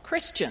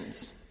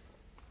Christians.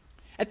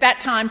 At that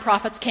time,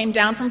 prophets came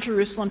down from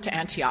Jerusalem to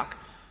Antioch.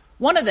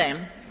 One of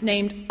them,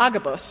 named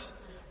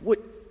Agabus,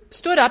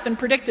 stood up and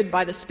predicted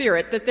by the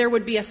Spirit that there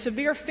would be a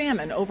severe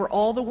famine over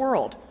all the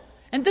world.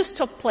 And this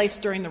took place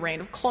during the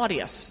reign of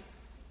Claudius.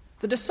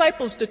 The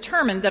disciples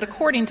determined that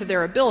according to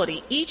their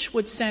ability, each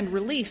would send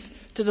relief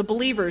to the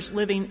believers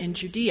living in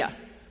Judea.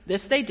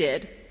 This they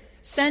did,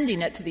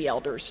 sending it to the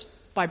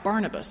elders by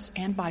Barnabas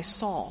and by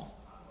Saul.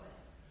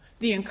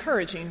 The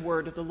encouraging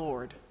word of the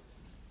Lord.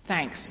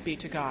 Thanks be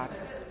to God.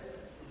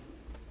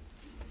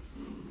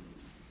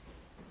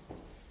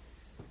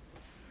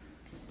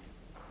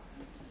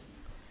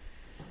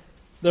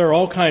 There are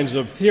all kinds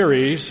of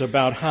theories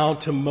about how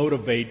to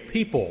motivate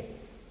people.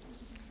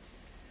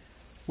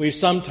 We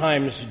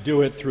sometimes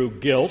do it through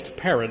guilt.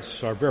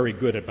 Parents are very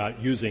good about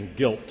using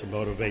guilt to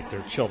motivate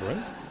their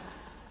children.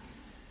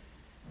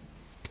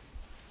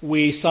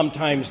 We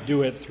sometimes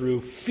do it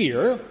through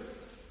fear,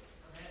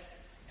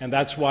 and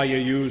that's why you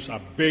use a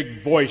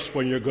big voice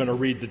when you're going to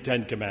read the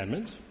Ten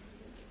Commandments.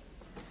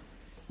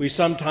 We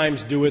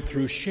sometimes do it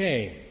through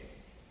shame.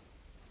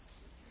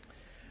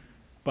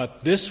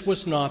 But this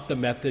was not the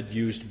method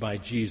used by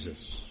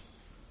Jesus.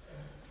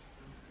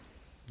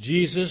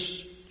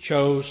 Jesus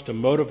chose to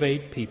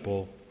motivate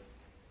people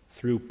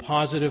through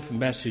positive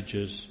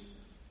messages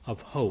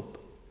of hope.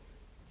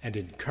 and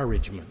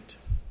encouragement.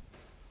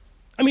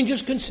 I mean,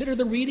 just consider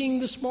the reading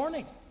this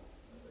morning.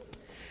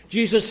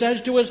 Jesus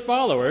says to his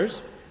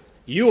followers,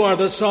 "You are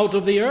the salt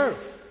of the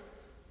earth,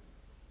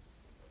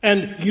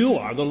 and you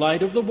are the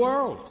light of the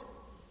world."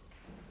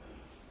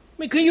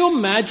 I mean, can you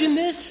imagine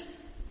this?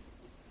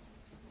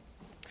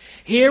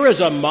 Here is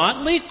a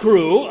motley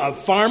crew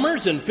of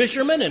farmers and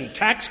fishermen and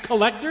tax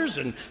collectors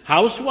and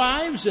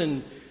housewives,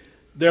 and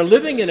they're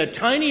living in a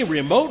tiny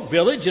remote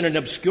village in an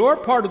obscure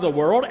part of the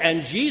world,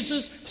 and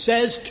Jesus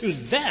says to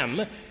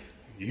them,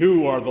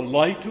 "You are the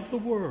light of the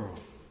world."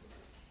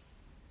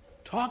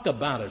 Talk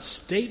about a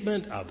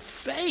statement of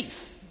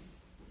faith.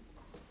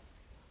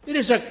 It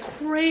is a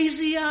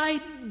crazy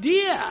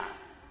idea.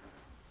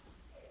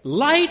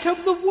 Light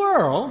of the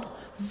world,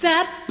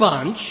 that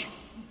bunch.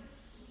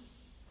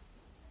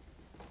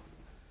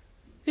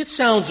 It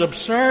sounds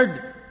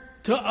absurd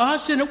to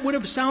us, and it would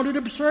have sounded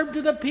absurd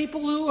to the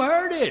people who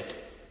heard it.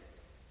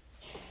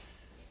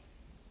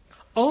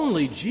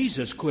 Only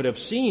Jesus could have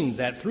seen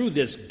that through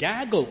this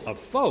gaggle of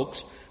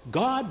folks,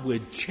 God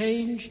would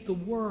change the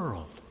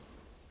world.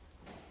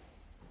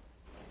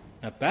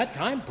 At that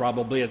time,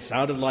 probably it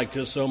sounded like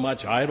just so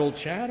much idle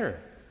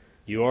chatter.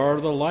 "You are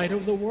the light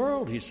of the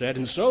world," he said,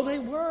 and so they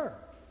were.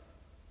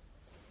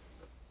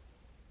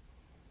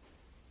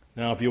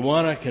 Now, if you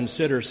want to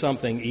consider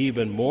something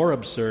even more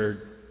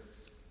absurd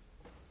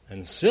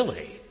and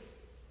silly,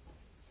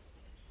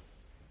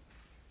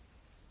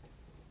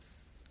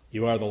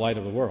 you are the light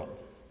of the world.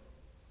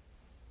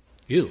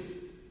 You.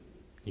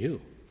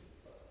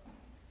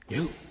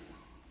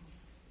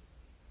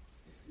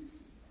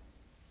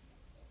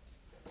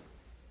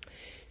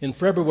 In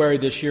February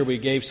this year, we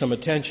gave some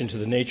attention to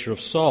the nature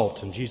of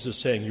salt, and Jesus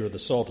saying, "You're the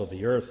salt of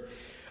the earth."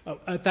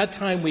 At that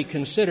time, we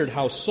considered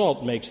how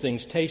salt makes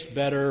things taste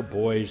better,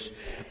 buoys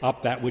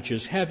up that which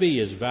is heavy,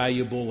 is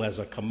valuable as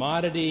a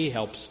commodity,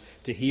 helps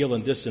to heal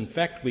and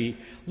disinfect. We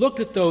looked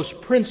at those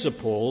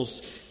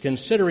principles,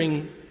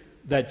 considering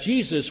that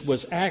Jesus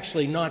was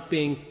actually not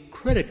being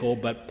critical,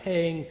 but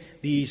paying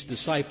these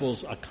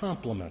disciples a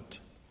compliment.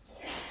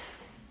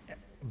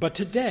 But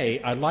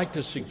today, I'd like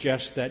to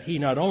suggest that he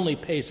not only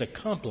pays a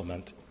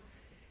compliment,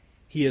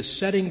 he is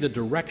setting the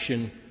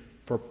direction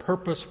for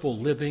purposeful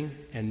living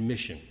and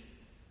mission.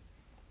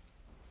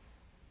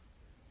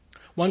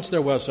 Once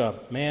there was a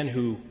man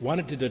who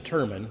wanted to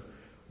determine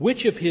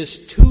which of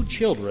his two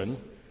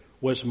children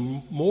was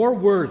more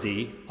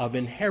worthy of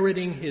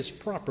inheriting his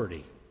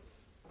property.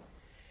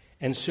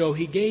 And so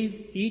he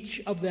gave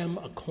each of them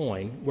a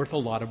coin worth a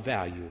lot of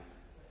value.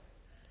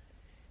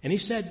 And he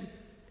said,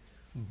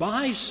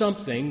 "Buy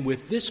something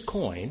with this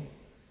coin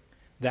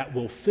that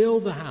will fill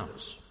the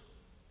house."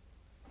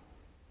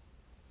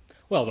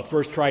 Well, the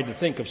first tried to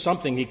think of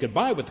something he could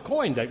buy with the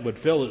coin that would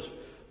fill his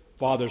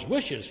father's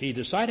wishes. He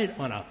decided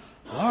on a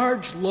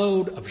large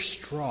load of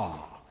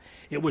straw.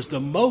 It was the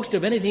most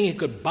of anything he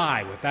could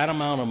buy with that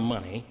amount of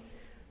money.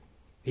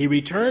 He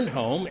returned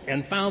home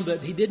and found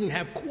that he didn't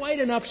have quite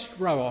enough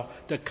straw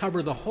to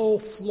cover the whole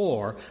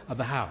floor of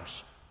the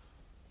house.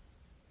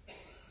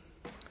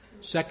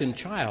 Second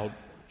child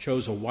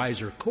chose a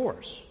wiser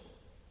course.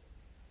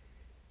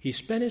 He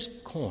spent his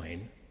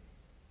coin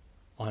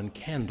on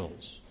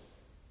candles.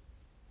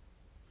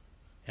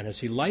 And as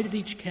he lighted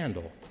each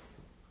candle,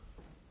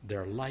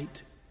 their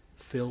light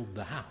filled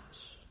the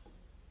house.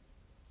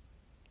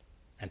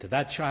 And to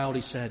that child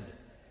he said,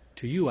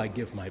 "To you I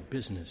give my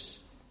business.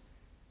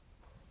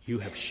 You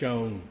have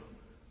shown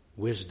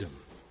wisdom."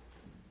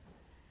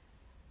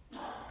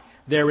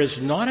 There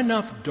is not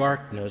enough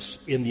darkness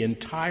in the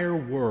entire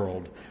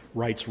world,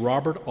 writes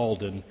Robert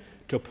Alden,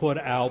 to put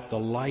out the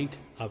light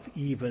of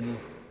even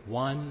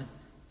one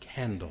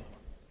candle.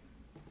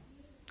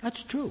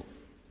 That's true.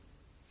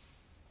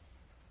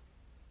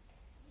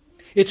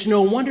 It's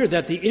no wonder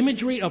that the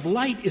imagery of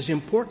light is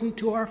important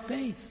to our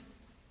faith.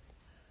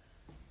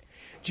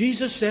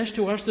 Jesus says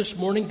to us this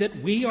morning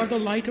that we are the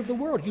light of the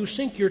world. You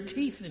sink your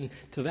teeth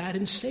into that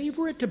and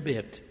savor it a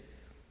bit.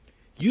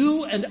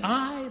 You and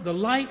I, the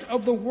light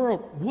of the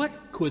world.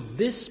 What could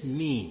this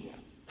mean?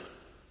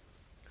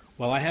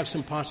 Well, I have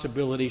some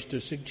possibilities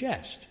to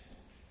suggest.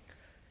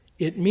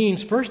 It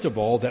means, first of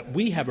all, that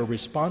we have a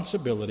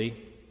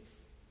responsibility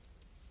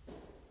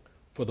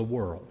for the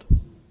world.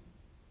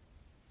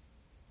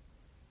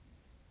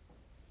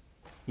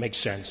 Makes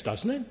sense,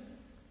 doesn't it?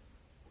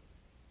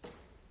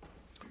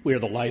 We are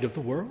the light of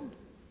the world.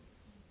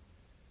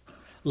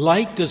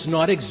 Light does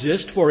not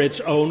exist for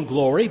its own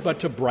glory, but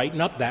to brighten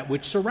up that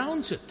which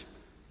surrounds it.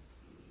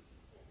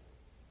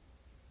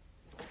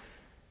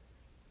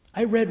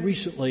 I read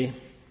recently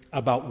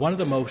about one of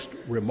the most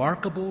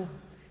remarkable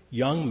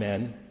young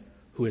men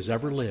who has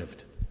ever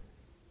lived.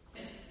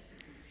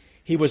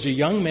 He was a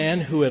young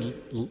man who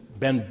had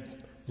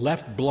been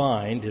left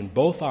blind in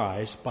both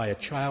eyes by a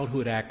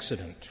childhood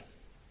accident.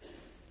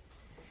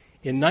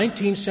 In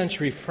 19th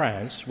century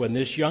France, when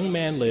this young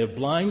man lived,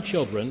 blind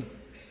children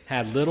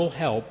had little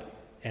help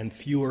and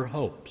fewer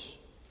hopes.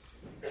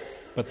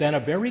 But then a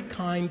very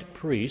kind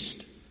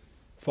priest,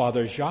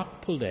 Father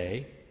Jacques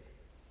Poulet,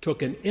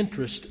 took an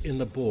interest in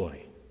the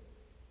boy.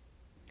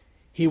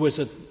 He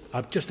was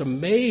just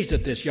amazed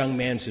at this young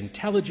man's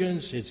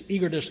intelligence, his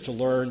eagerness to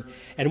learn,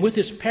 and with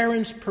his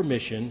parents'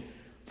 permission,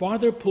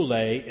 Father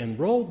Poulet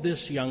enrolled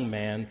this young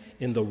man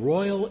in the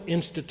Royal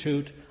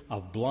Institute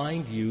of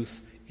Blind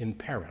Youth in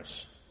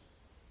Paris.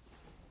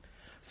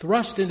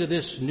 Thrust into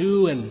this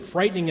new and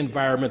frightening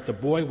environment, the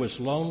boy was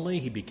lonely,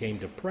 he became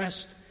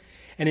depressed,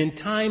 and in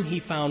time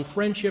he found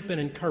friendship and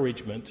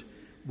encouragement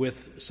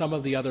with some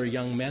of the other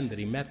young men that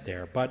he met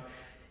there. But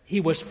he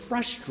was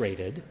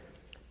frustrated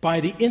by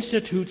the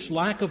Institute's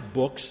lack of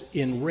books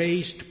in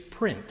raised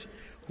print.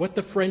 What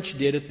the French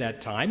did at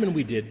that time, and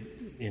we did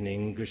in the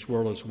English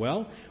world as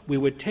well, we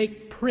would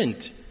take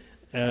print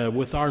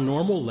with our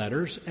normal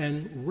letters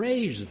and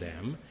raise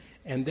them,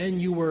 and then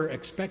you were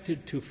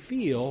expected to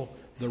feel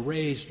the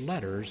raised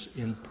letters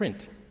in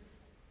print.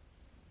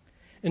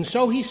 And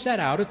so he set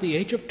out at the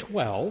age of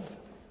 12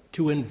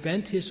 to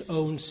invent his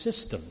own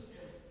system.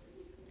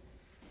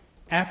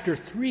 After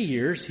 3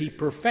 years, he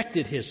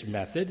perfected his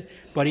method,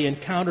 but he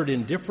encountered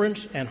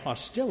indifference and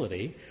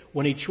hostility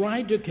when he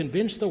tried to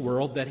convince the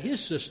world that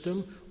his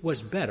system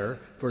was better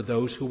for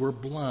those who were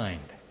blind.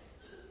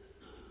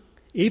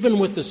 Even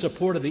with the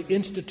support of the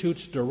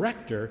Institute's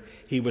director,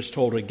 he was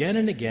told again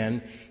and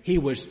again he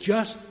was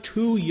just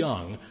too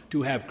young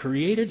to have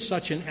created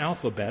such an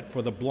alphabet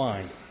for the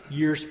blind.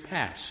 Years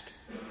passed.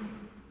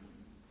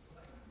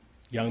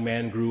 Young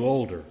man grew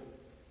older.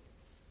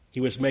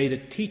 He was made a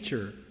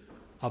teacher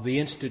of the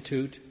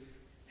Institute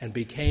and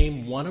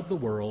became one of the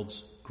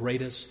world's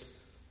greatest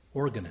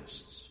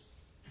organists.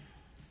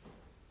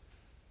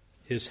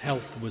 His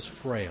health was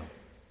frail.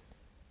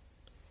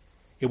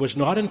 It was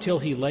not until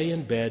he lay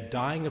in bed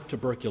dying of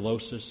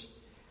tuberculosis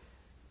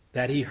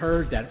that he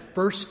heard that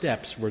first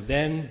steps were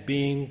then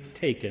being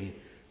taken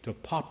to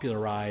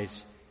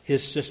popularize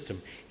his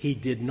system. He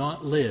did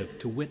not live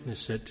to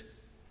witness it,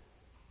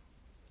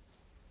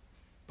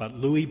 but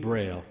Louis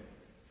Braille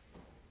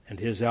and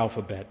his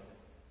alphabet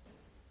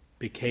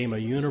became a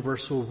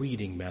universal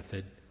reading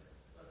method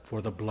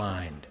for the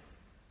blind.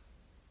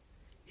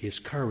 His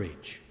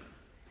courage,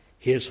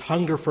 his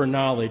hunger for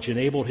knowledge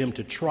enabled him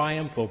to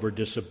triumph over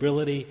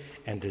disability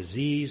and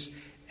disease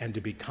and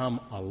to become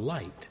a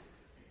light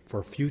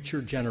for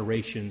future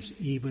generations,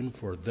 even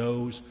for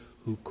those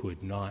who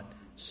could not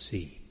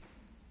see.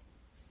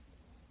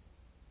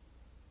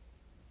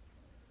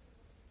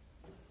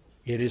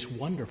 It is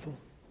wonderful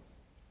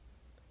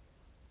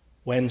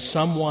when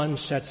someone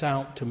sets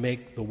out to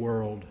make the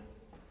world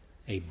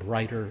a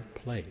brighter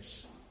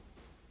place.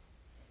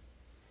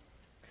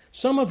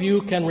 Some of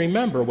you can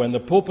remember when the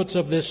pulpits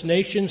of this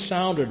nation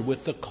sounded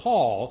with the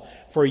call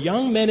for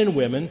young men and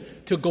women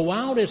to go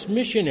out as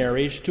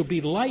missionaries to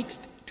be light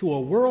to a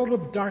world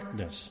of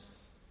darkness.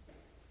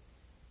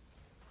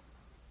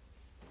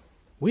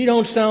 We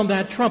don't sound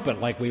that trumpet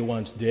like we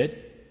once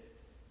did.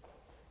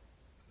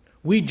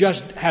 We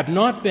just have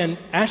not been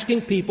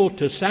asking people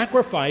to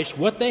sacrifice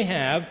what they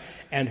have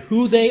and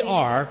who they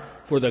are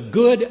for the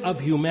good of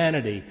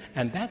humanity,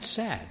 and that's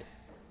sad.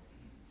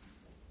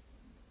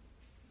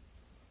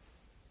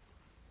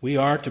 We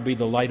are to be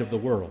the light of the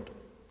world.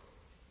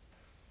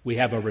 We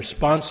have a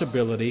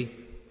responsibility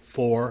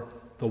for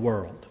the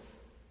world.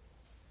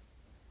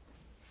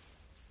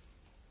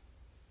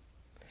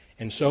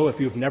 And so, if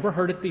you've never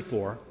heard it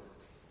before,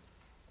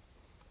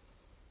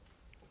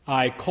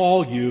 I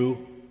call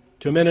you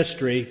to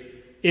ministry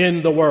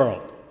in the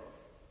world.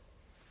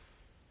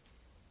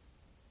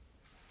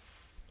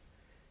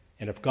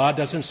 And if God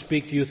doesn't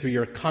speak to you through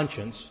your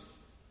conscience,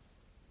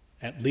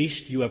 at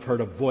least you have heard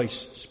a voice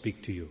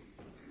speak to you.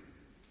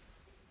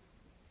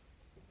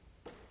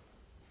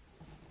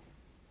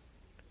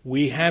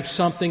 We have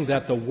something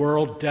that the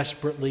world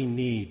desperately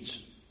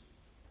needs.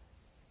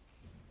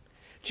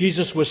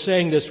 Jesus was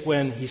saying this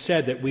when he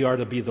said that we are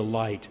to be the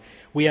light.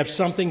 We have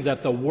something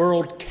that the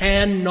world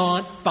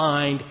cannot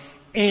find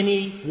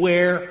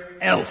anywhere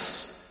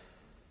else.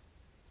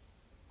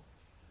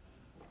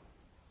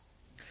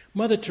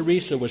 Mother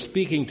Teresa was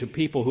speaking to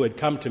people who had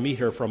come to meet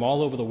her from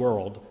all over the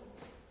world.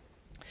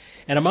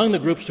 And among the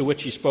groups to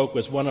which she spoke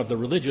was one of the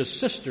religious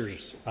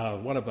sisters,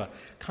 one of the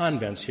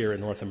convents here in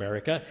North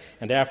America.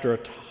 And after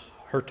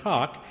her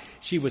talk,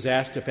 she was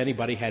asked if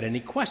anybody had any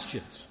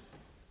questions.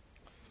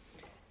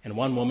 And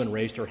one woman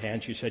raised her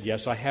hand. She said,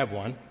 "Yes, I have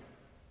one."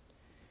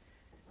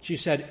 She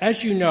said,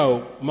 "As you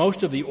know,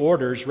 most of the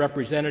orders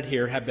represented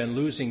here have been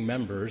losing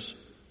members.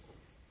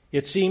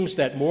 It seems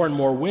that more and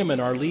more women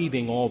are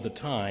leaving all the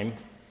time,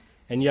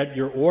 and yet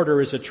your order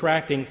is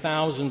attracting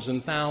thousands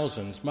and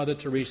thousands. Mother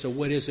Teresa,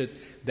 what is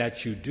it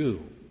that you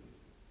do?"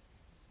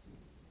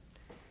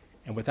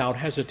 And without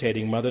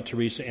hesitating, Mother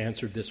Teresa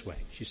answered this way.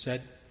 She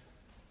said,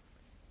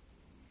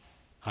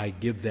 "I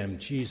give them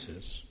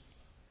Jesus."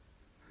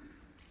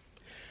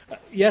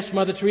 Yes,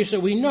 Mother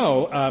Teresa, we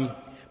know,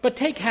 but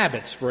take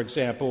habits, for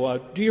example.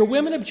 Do your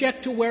women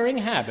object to wearing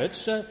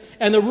habits?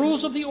 And the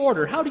rules of the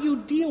order, how do you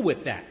deal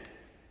with that?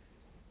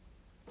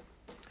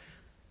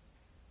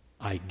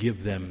 I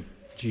give them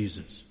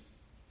Jesus.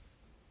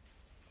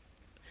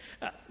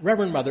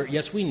 Reverend Mother,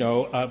 yes, we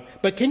know,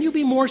 but can you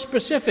be more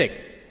specific?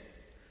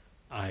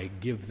 I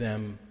give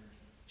them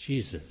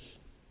Jesus.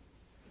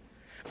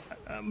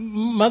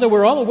 Mother,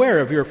 we're all aware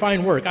of your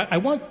fine work. I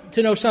want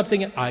to know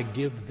something. I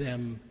give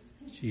them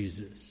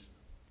Jesus.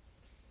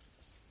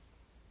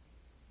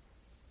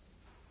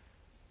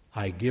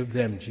 I give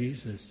them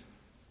Jesus.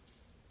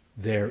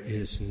 There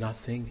is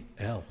nothing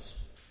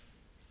else.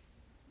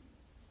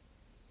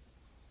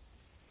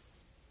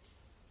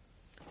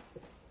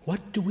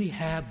 What do we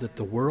have that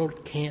the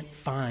world can't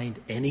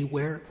find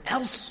anywhere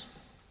else?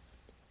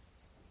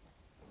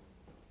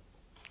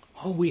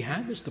 All we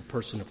have is the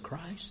person of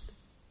Christ.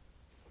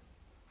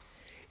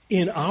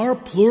 In our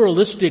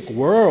pluralistic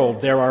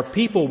world, there are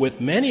people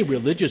with many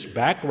religious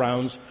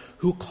backgrounds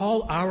who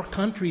call our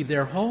country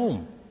their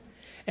home,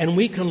 and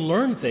we can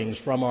learn things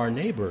from our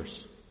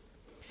neighbors.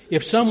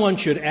 If someone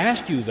should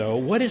ask you, though,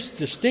 what is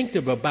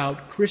distinctive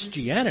about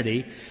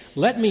Christianity,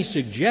 let me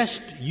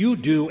suggest you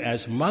do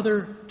as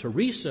Mother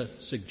Teresa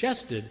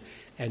suggested,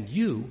 and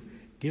you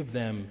give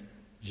them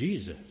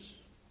Jesus.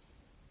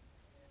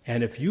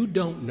 And if you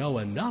don't know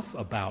enough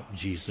about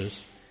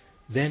Jesus,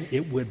 then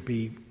it would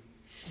be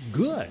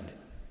good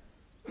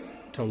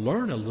to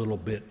learn a little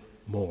bit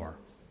more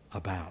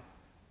about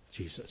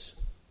Jesus.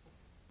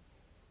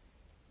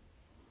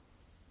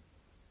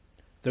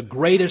 The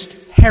greatest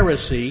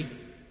heresy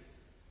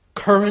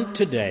current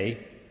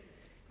today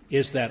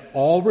is that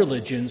all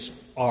religions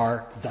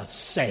are the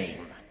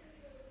same.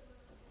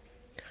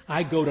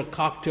 I go to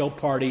cocktail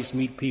parties,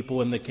 meet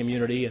people in the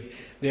community, and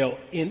they'll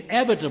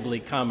inevitably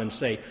come and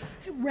say,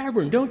 "Hey,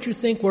 Reverend, don't you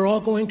think we're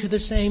all going to the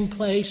same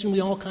place and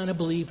we all kind of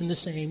believe in the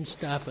same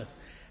stuff?"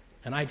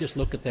 And I just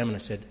look at them and I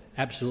said,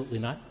 "Absolutely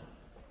not."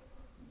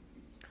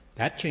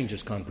 That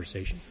changes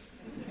conversation.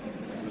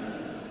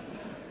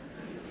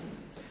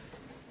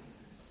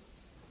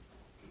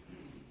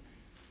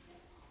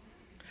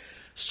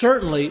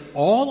 Certainly,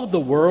 all of the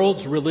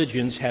world's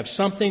religions have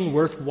something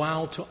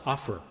worthwhile to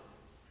offer,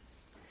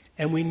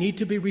 and we need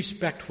to be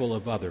respectful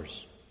of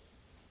others.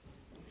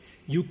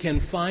 You can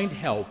find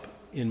help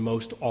in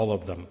most all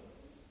of them.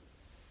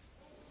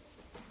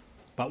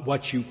 But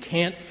what you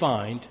can't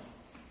find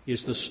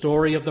is the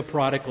story of the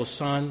prodigal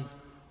son,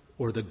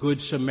 or the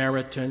Good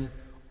Samaritan,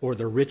 or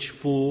the rich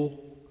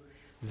fool.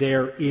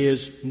 There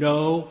is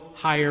no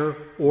higher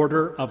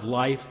order of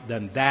life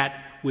than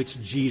that which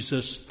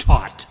Jesus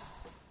taught.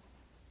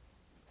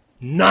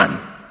 None.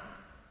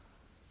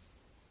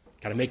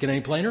 Can I make it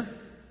any plainer?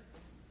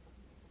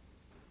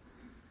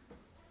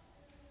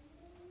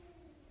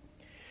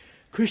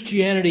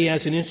 Christianity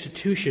as an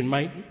institution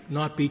might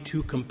not be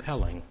too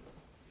compelling,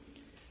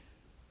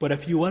 but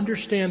if you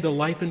understand the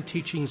life and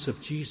teachings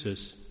of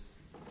Jesus,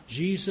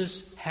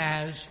 Jesus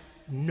has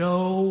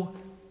no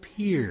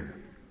peer.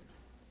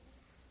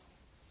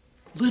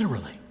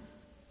 Literally.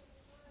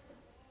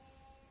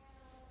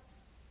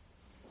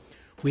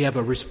 We have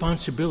a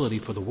responsibility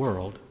for the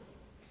world.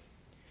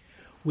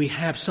 We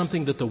have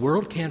something that the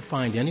world can't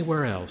find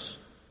anywhere else.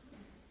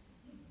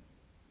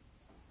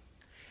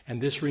 And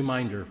this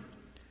reminder,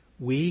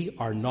 we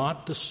are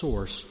not the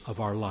source of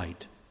our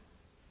light.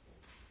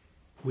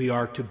 We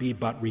are to be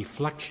but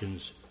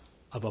reflections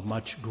of a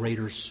much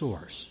greater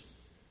source.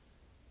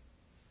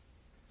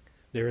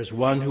 There is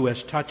one who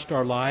has touched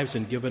our lives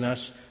and given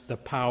us the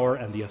power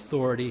and the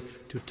authority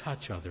to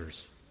touch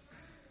others.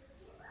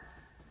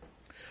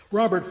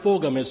 Robert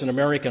Fulghum is an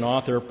American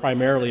author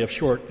primarily of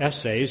short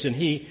essays, and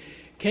he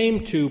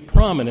came to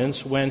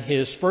prominence when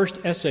his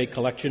first essay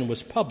collection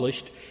was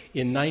published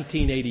in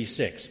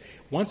 1986.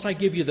 Once I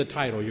give you the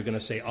title, you're going to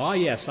say, "Ah,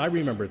 yes, I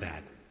remember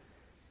that."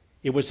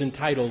 It was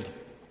entitled,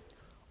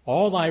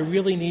 "All I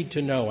Really Need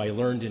to Know I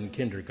Learned in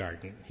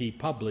Kindergarten." He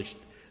published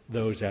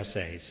those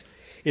essays.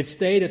 It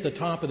stayed at the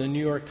top of the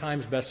New York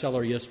Times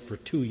bestseller list for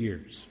 2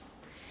 years.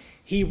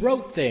 He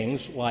wrote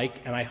things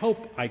like, and I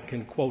hope I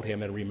can quote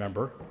him and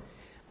remember,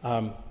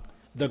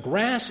 "The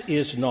grass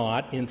is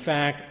not, in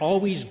fact,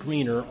 always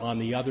greener on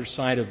the other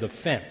side of the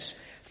fence.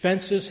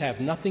 Fences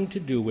have nothing to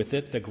do with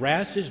it. The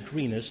grass is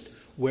greenest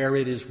where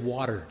it is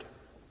watered.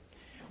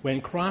 When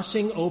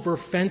crossing over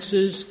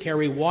fences,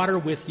 carry water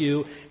with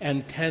you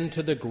and tend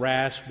to the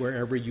grass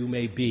wherever you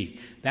may be."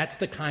 That's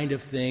the kind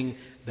of thing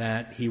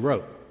that he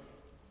wrote.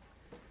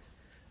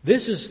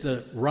 This is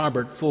the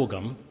Robert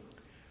Fulghum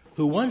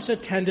who once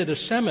attended a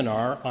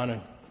seminar on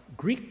a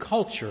Greek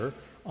culture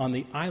on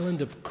the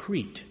island of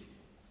Crete.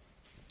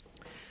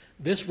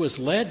 This was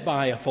led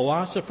by a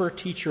philosopher,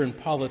 teacher, and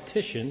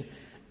politician,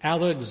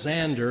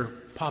 Alexander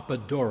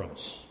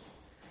Papadouros.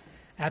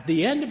 At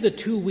the end of the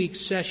 2-week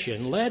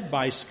session, led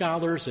by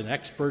scholars and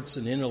experts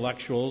and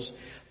intellectuals,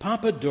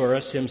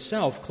 Papadouros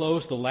himself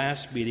closed the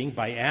last meeting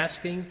by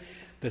asking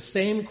the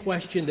same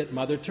question that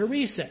Mother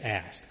Teresa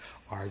asked: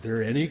 "Are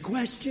there any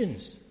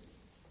questions?"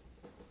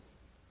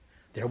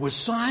 There was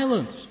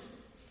silence.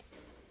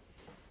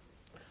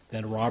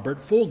 Then Robert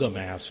Fulghum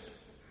asked,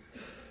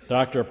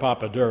 "Dr.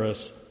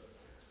 Papadouros,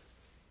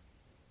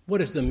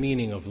 what is the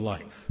meaning of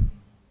life?"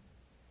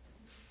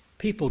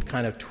 People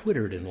kind of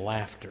twittered in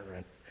laughter,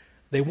 and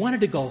they wanted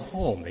to go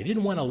home. They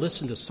didn't want to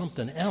listen to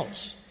something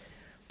else.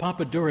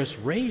 Papadouros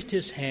raised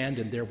his hand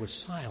and there was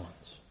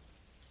silence.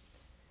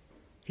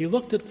 He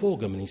looked at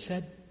Fulghum and he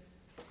said,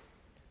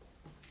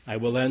 "I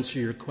will answer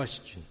your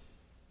question."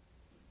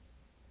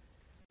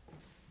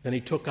 Then he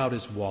took out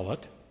his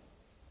wallet.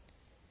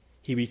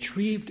 He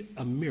retrieved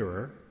a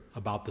mirror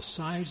about the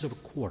size of a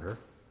quarter,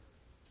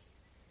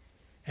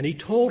 and he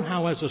told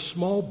how as a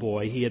small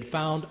boy he had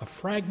found a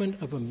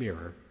fragment of a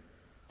mirror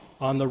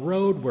on the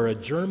road where a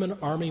German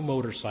army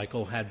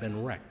motorcycle had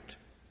been wrecked.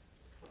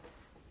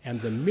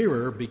 And the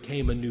mirror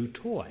became a new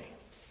toy.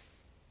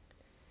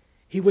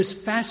 He was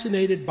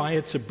fascinated by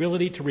its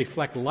ability to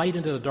reflect light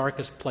into the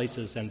darkest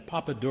places, and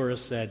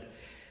Papadouros said,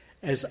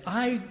 "As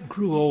I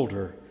grew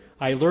older,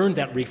 I learned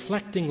that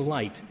reflecting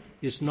light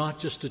is not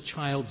just a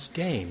child's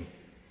game.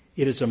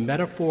 It is a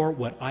metaphor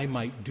what I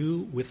might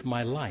do with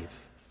my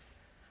life.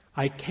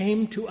 I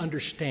came to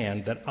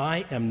understand that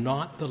I am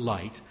not the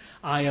light,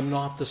 I am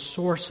not the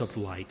source of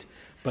light,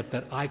 but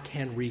that I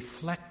can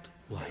reflect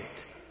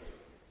light.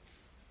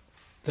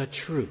 The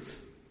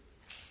truth,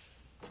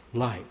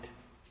 light,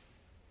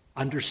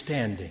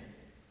 understanding,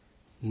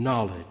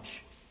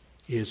 knowledge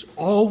is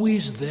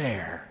always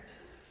there,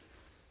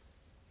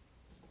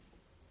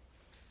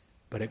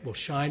 but it will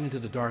shine into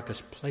the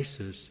darkest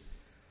places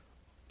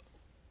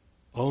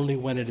only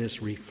when it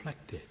is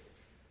reflected.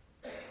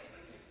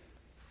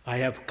 I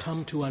have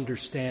come to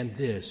understand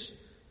this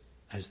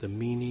as the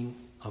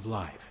meaning of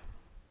life."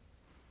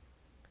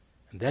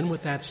 And then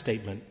with that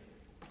statement,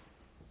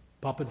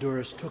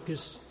 Papadouros took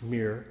his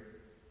mirror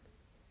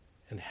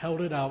and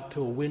held it out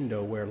to a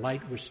window where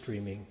light was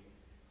streaming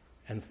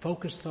and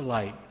focused the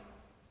light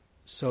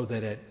so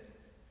that it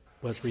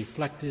was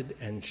reflected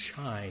and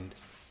shined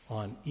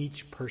on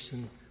each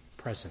person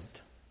present.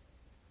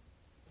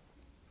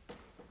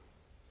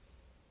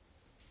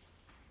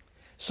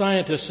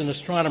 Scientists and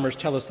astronomers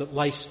tell us that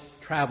light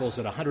travels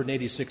at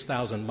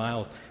 186,000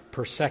 miles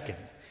per second.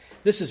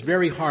 This is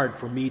very hard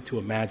for me to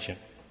imagine.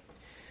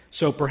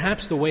 So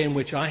perhaps the way in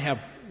which I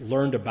have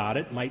learned about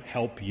it might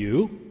help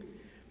you.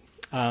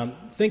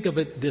 Think of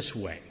it this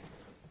way.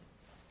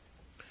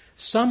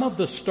 Some of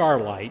the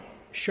starlight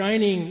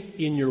shining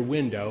in your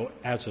window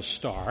as a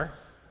star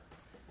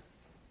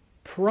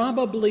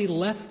probably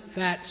left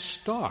that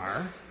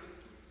star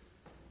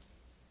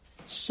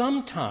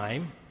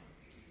sometime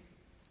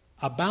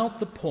about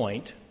the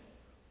point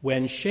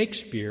when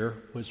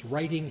Shakespeare was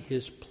writing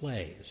his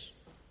plays.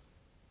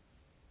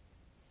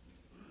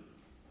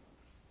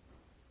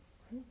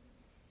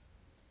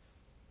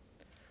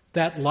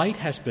 That light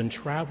has been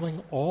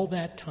traveling all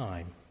that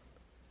time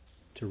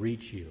to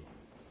reach you.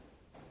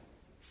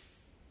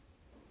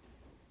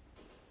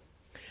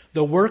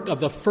 The work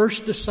of the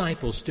first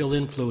disciples still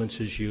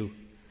influences you.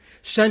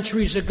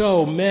 Centuries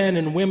ago, men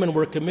and women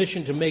were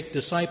commissioned to make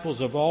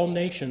disciples of all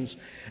nations,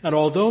 and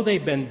although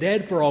they've been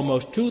dead for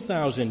almost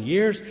 2,000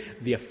 years,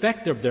 the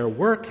effect of their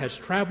work has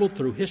traveled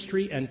through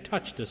history and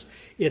touched us.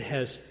 It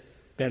has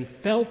been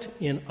felt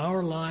in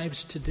our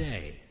lives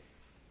today.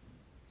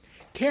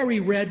 Carrie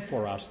read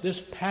for us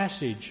this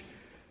passage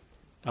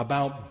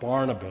about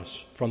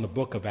Barnabas from the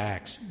book of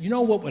Acts. You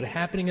know what was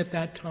happening at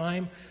that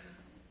time?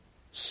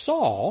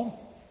 Saul,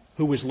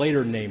 who was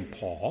later named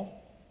Paul,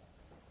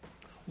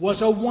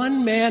 was a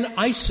one-man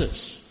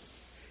ISIS.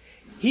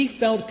 He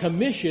felt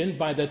commissioned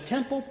by the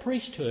temple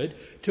priesthood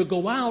to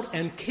go out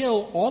and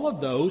kill all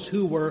of those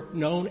who were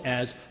known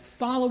as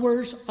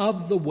followers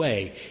of the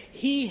way.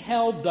 He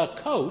held the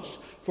coats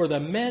for the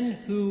men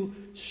who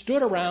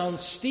stood around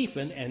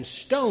Stephen and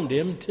stoned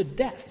him to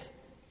death.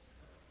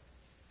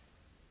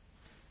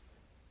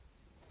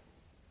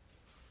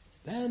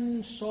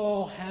 Then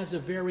Saul has a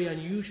very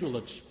unusual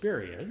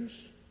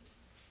experience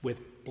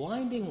with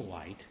blinding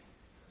light.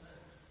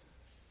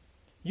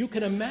 You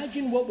can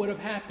imagine what would have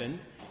happened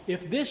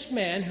if this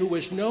man, who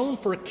was known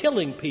for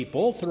killing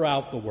people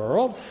throughout the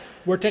world,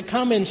 were to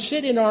come and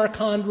sit in our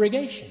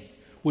congregation.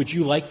 Would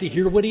you like to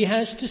hear what he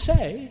has to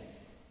say?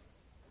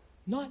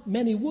 Not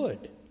many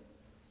would.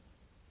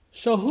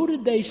 So who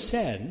did they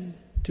send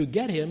to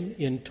get him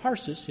in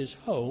Tarsus, his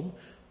home,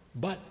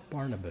 but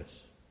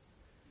Barnabas?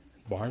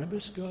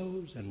 Barnabas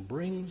goes and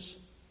brings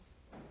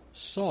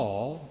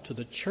Saul to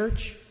the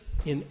church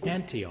in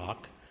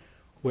Antioch,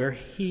 where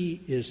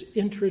he is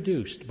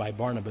introduced by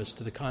Barnabas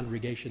to the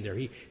congregation there.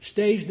 He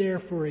stays there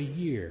for a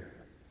year.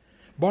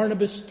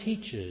 Barnabas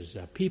teaches.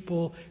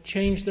 People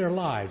change their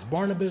lives.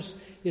 Barnabas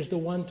is the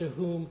one to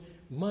whom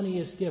money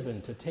is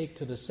given to take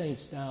to the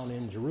saints down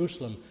in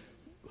Jerusalem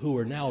who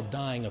are now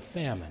dying of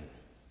famine.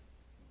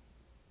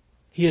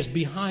 He is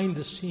behind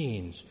the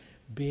scenes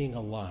being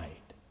a light.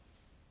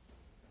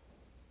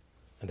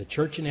 And the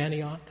church in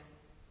Antioch?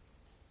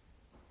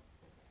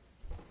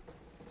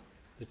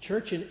 The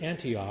church in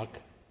Antioch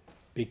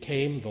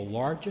became the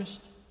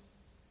largest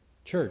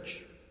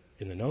church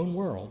in the known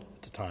world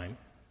at the time,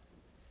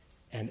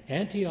 and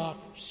Antioch,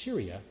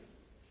 Syria,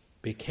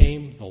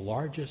 became the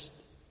largest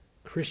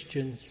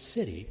Christian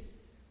city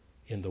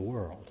in the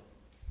world.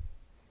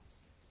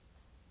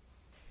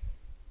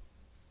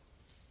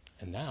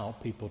 And now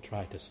people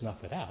try to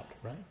snuff it out,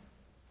 right?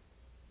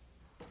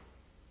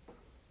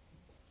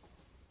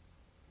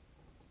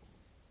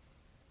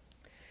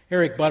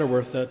 Eric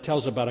Butterworth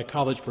tells about a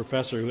college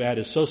professor who had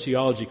his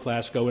sociology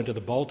class go into the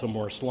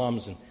Baltimore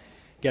slums and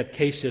get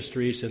case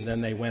histories, and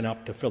then they went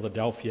up to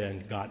Philadelphia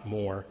and got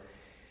more.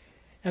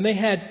 And they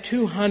had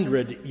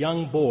 200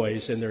 young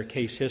boys in their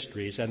case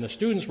histories, and the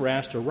students were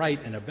asked to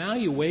write an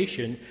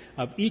evaluation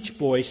of each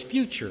boy's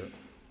future.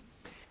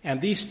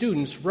 And these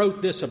students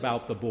wrote this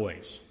about the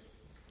boys: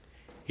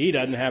 he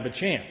doesn't have a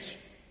chance.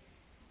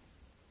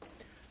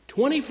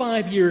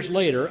 25 years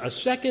later, a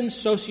second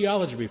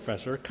sociology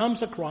professor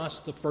comes across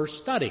the first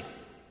study.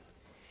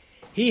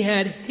 He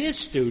had his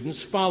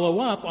students follow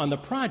up on the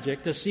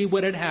project to see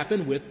what had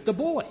happened with the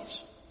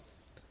boys.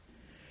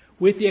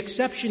 With the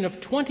exception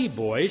of 20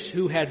 boys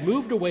who had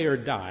moved away or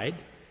died,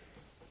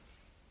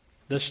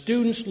 the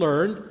students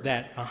learned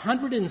that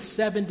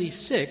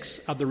 176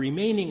 of the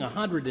remaining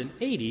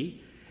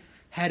 180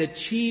 had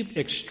achieved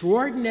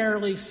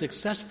extraordinarily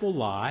successful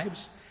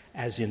lives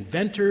as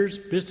inventors,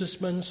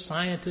 businessmen,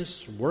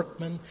 scientists,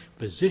 workmen,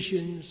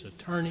 physicians,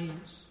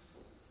 attorneys.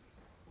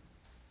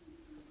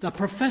 The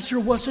professor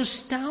was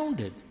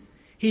astounded.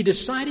 He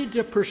decided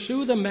to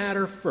pursue the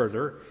matter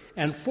further,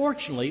 and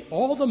fortunately,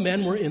 all the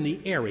men were in the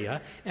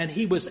area, and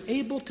he was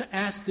able to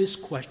ask this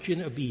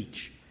question of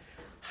each: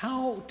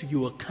 how do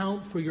you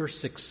account for your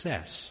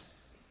success?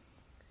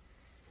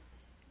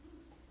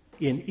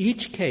 In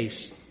each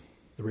case,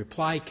 the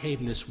reply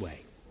came this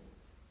way: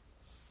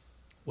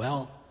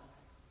 well,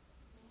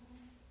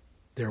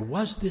 there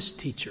was this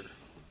teacher.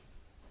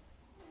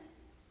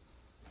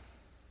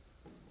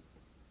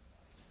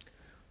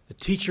 The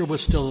teacher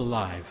was still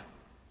alive.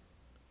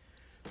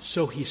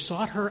 So he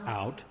sought her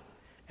out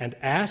and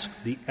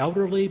asked the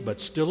elderly but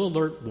still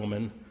alert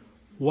woman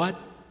what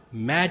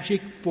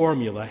magic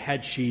formula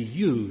had she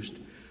used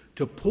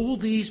to pull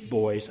these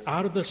boys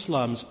out of the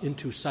slums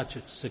into such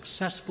a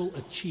successful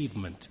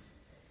achievement.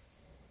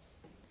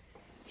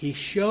 He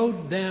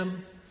showed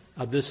them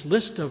this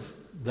list of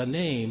the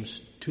names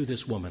to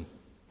this woman,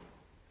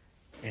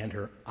 and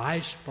her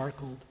eyes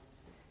sparkled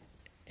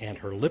and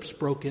her lips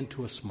broke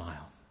into a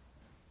smile.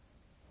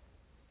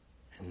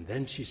 And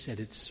then she said,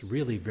 "It's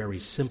really very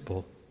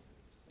simple.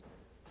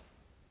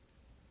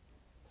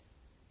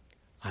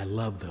 I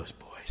love those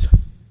boys."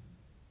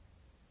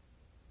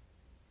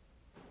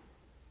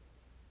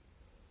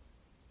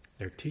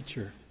 Their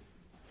teacher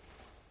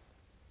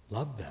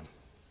loved them.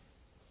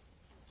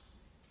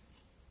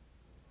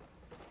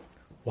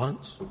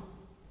 Once,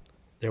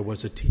 there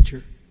was a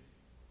teacher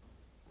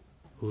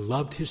who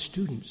loved his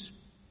students.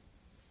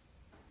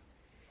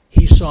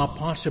 He saw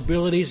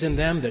possibilities in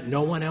them that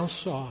no one else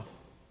saw.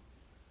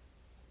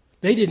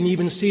 They didn't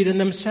even see it in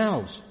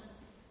themselves.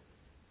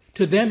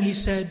 To them, he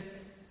said,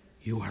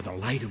 "You are the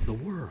light of the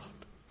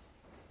world."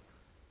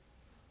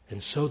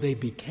 And so they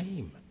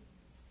became.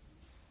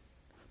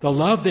 The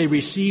love they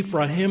received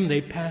from him,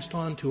 they passed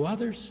on to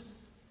others.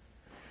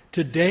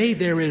 Today,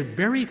 there are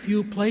very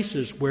few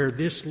places where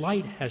this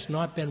light has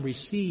not been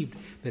received,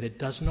 that it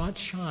does not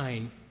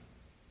shine.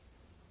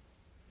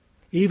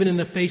 Even in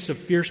the face of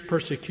fierce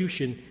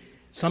persecution,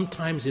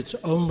 sometimes it's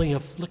only a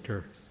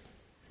flicker.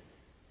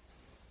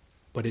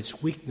 But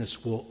its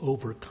weakness will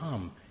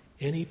overcome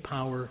any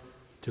power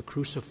to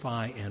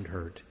crucify and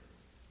hurt.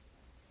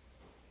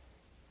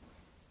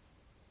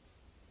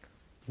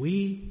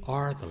 We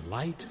are the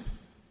light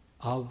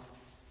of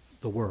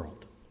the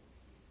world.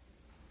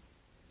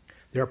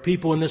 There are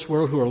people in this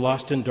world who are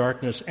lost in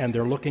darkness, and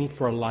they're looking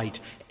for a light.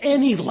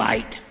 Any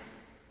light.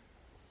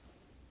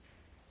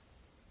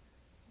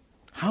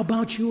 How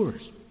about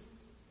yours?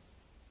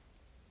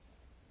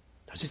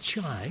 Does it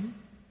shine?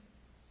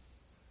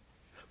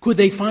 Could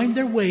they find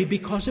their way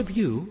because of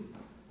you?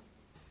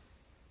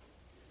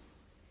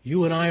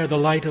 You and I are the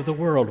light of the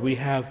world. We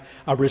have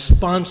a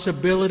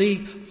responsibility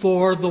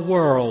for the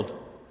world.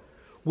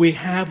 We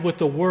have what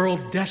the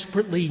world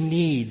desperately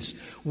needs.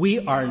 We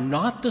are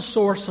not the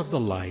source of the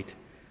light,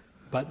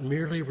 but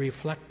merely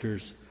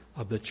reflectors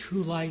of the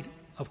true light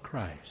of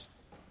Christ.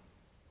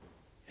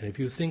 And if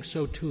you think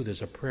so too,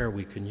 there's a prayer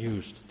we can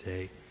use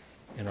today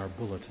in our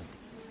bulletin.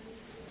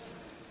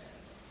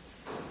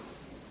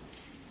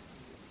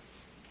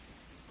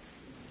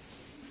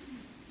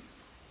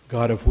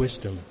 God of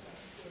wisdom,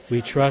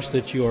 we trust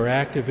that you are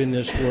active in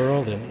this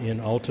world and in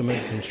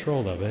ultimate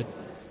control of it.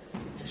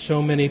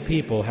 So many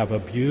people have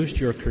abused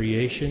your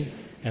creation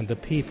and the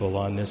people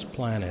on this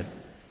planet.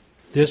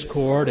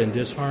 Discord and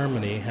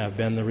disharmony have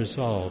been the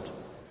result.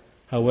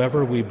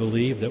 However, we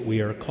believe that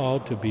we are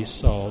called to be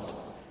salt,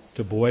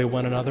 to buoy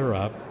one another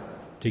up,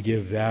 to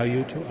give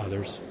value to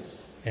others,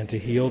 and to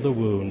heal the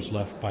wounds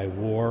left by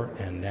war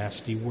and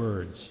nasty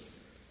words.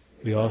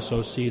 We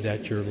also see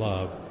that your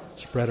love,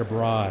 spread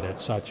abroad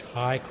at such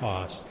high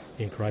cost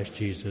in Christ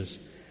Jesus,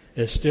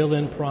 is still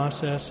in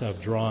process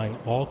of drawing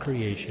all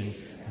creation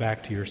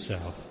back to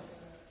yourself.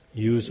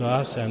 Use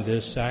us and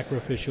this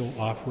sacrificial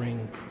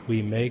offering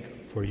we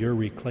make for your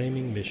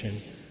reclaiming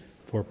mission,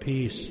 for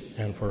peace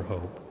and for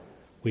hope.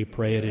 We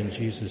pray it in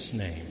Jesus'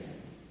 name.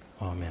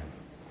 Amen.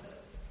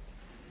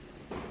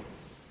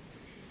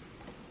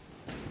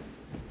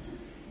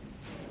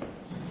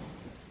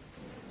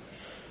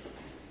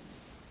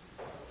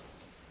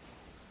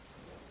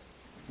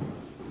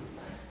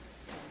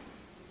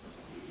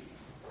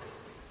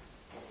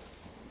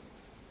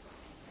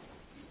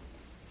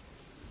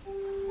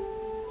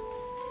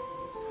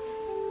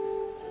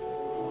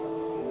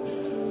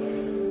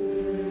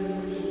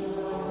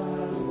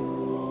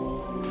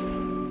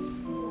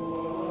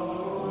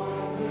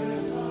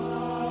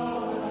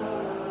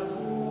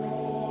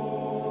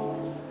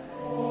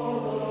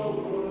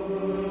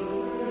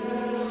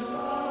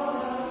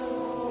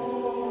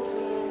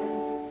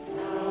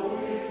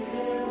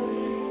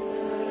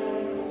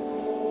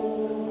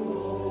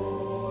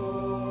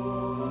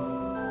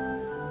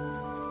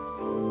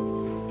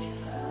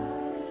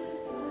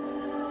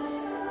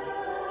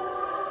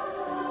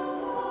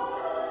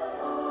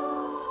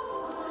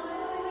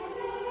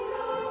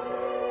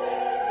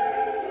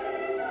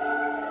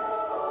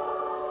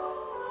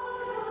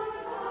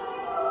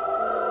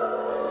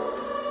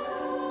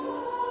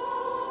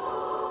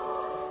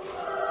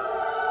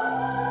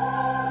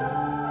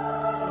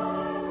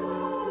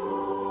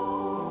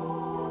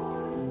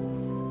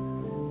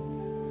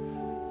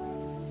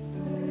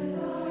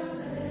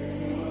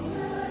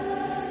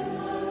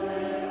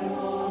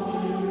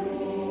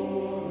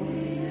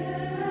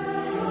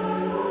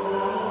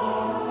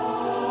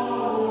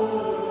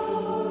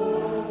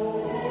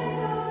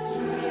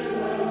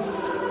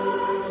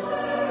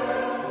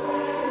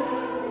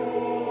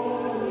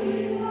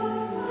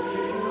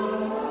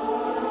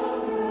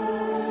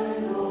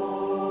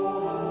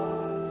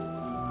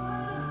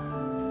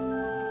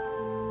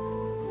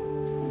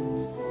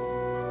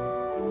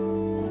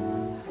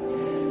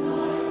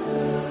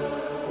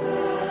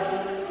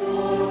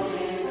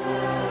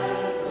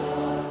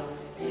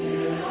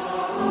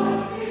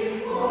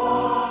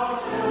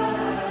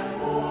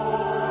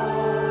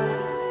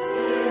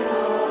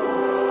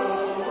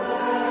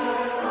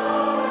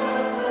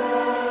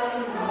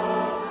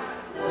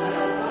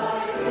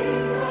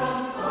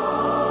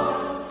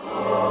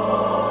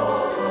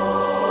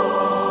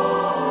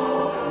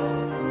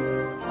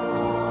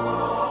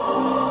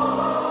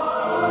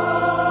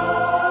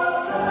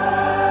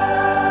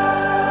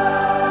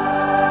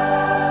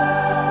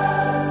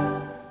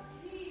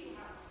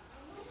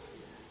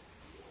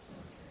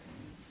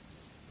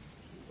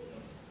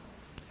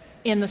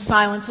 In the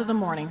silence of the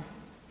morning,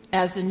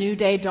 as the new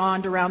day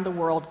dawned around the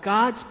world,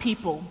 God's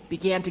people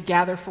began to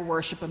gather for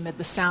worship amid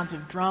the sounds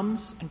of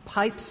drums and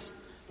pipes,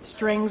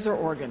 strings, or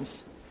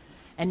organs.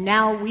 And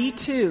now we,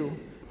 too,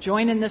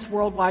 join in this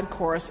worldwide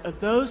chorus of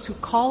those who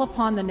call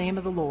upon the name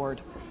of the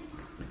Lord.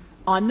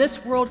 On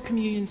this World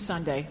Communion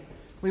Sunday,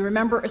 we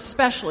remember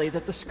especially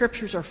that the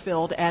Scriptures are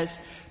filled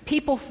as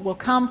people will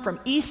come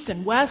from east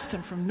and west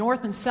and from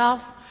north and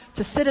south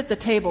to sit at the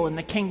table in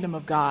the kingdom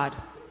of God.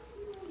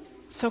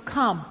 So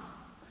come,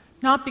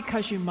 not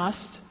because you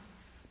must,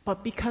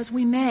 but because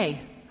we may.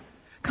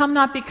 Come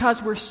not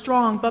because we're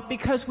strong, but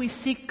because we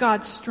seek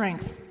God's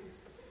strength.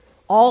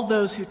 All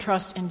those who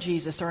trust in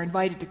Jesus are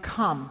invited to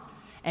come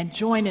and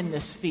join in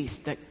this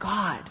feast that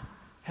God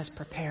has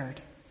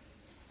prepared.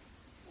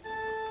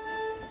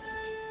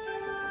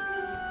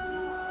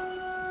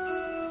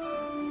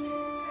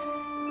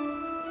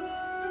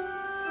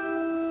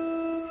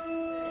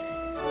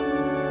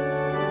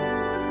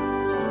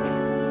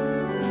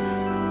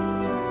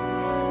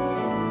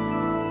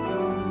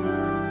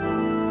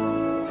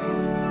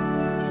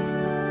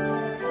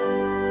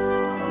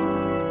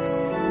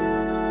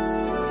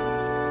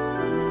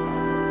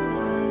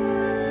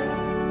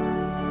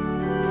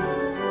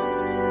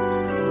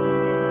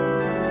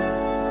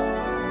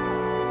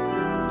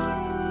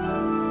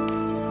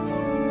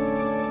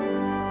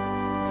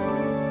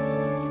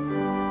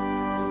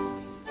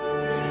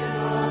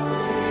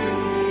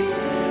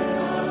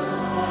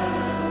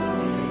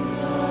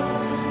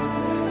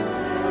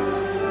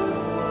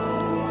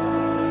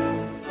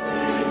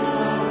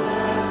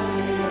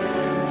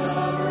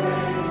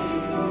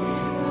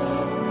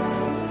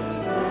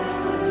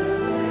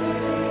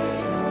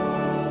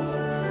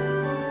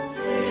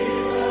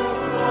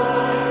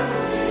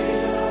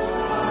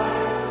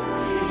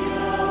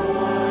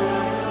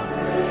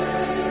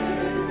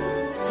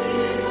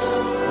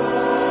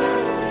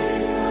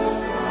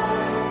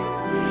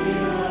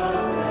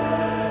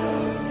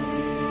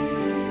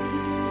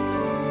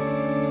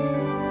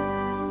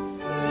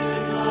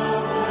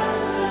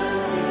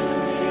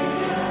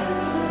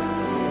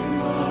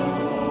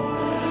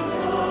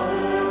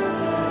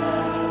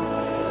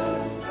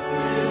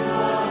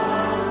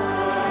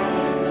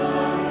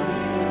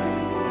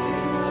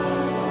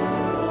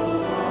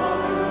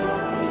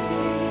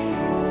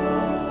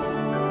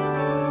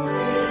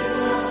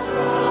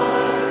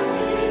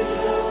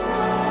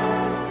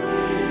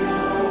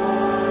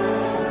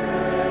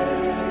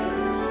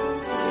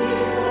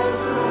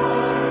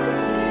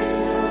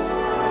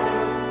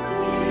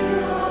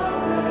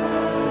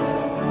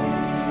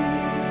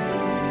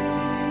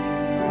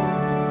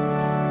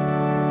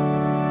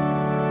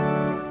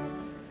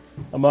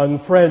 Among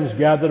friends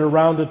gathered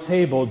around a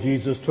table,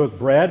 Jesus took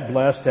bread,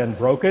 blessed and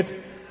broke it,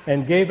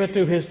 and gave it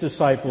to his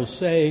disciples,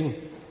 saying,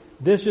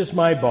 "This is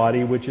my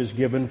body, which is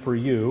given for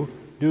you.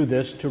 Do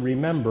this to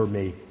remember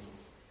me."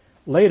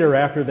 Later,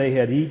 after they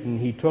had eaten,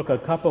 he took a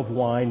cup of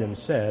wine and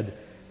said,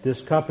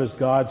 "This cup is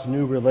God's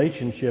new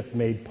relationship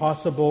made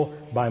possible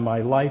by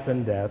my life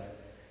and death.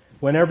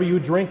 Whenever you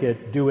drink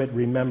it, do it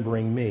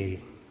remembering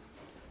me."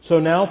 So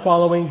now,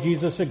 following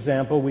Jesus'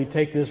 example, we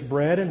take this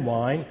bread and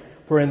wine,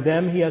 for in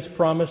them he has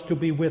promised to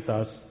be with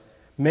us,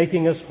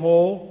 making us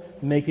whole,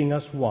 making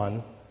us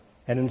one,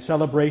 and in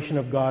celebration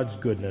of God's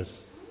goodness,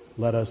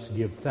 let us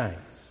give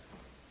thanks.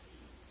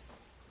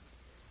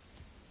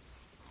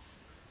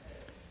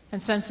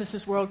 And since this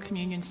is World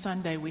Communion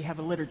Sunday, we have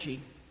a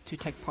liturgy to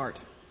take part.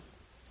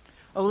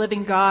 O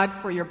living God,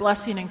 for your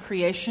blessing in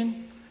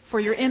creation, for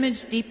your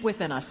image deep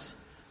within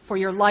us, for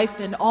your life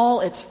in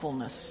all its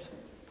fullness,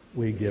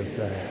 we give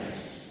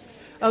thanks.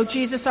 O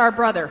Jesus, our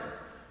brother,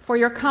 for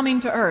your coming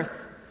to earth,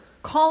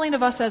 calling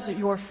of us as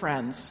your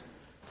friends,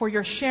 for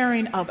your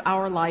sharing of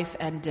our life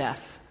and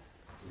death,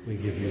 we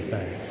give you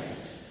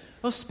thanks.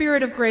 O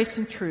Spirit of grace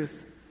and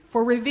truth,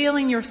 for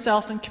revealing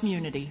yourself in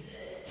community,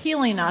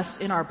 healing us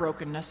in our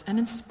brokenness, and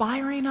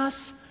inspiring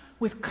us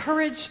with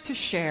courage to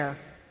share.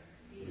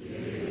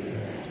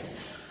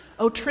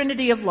 O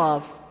Trinity of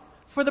love,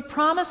 for the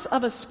promise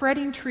of a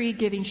spreading tree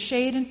giving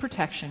shade and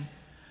protection,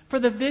 for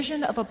the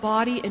vision of a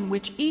body in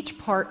which each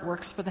part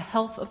works for the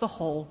health of the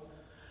whole,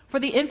 for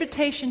the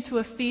invitation to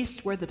a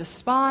feast where the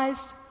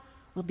despised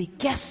will be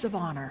guests of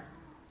honor,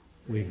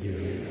 we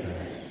give you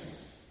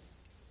thanks.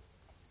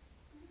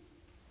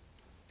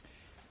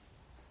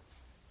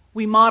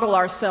 We model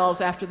ourselves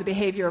after the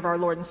behavior of our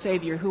Lord and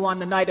Savior, who on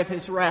the night of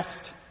his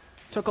rest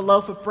took a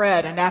loaf of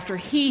bread, and after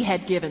he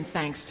had given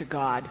thanks to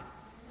God,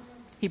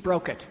 he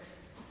broke it.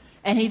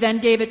 And he then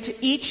gave it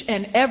to each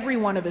and every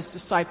one of his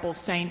disciples,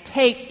 saying,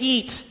 "Take,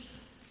 eat.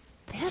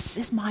 This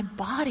is my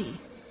body,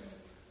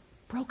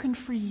 broken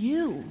for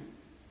you.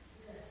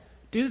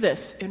 Do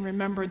this in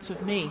remembrance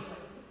of me."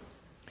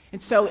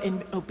 And so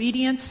in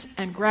obedience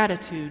and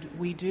gratitude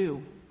we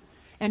do.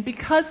 And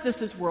because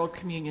this is World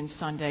Communion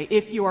Sunday,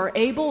 if you are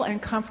able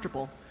and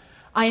comfortable,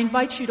 I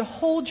invite you to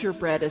hold your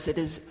bread as it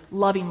is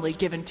lovingly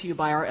given to you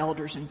by our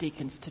elders and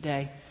deacons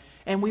today.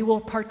 And we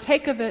will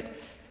partake of it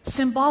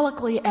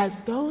symbolically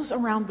as those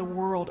around the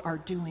world are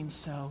doing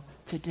so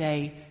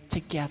today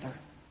together.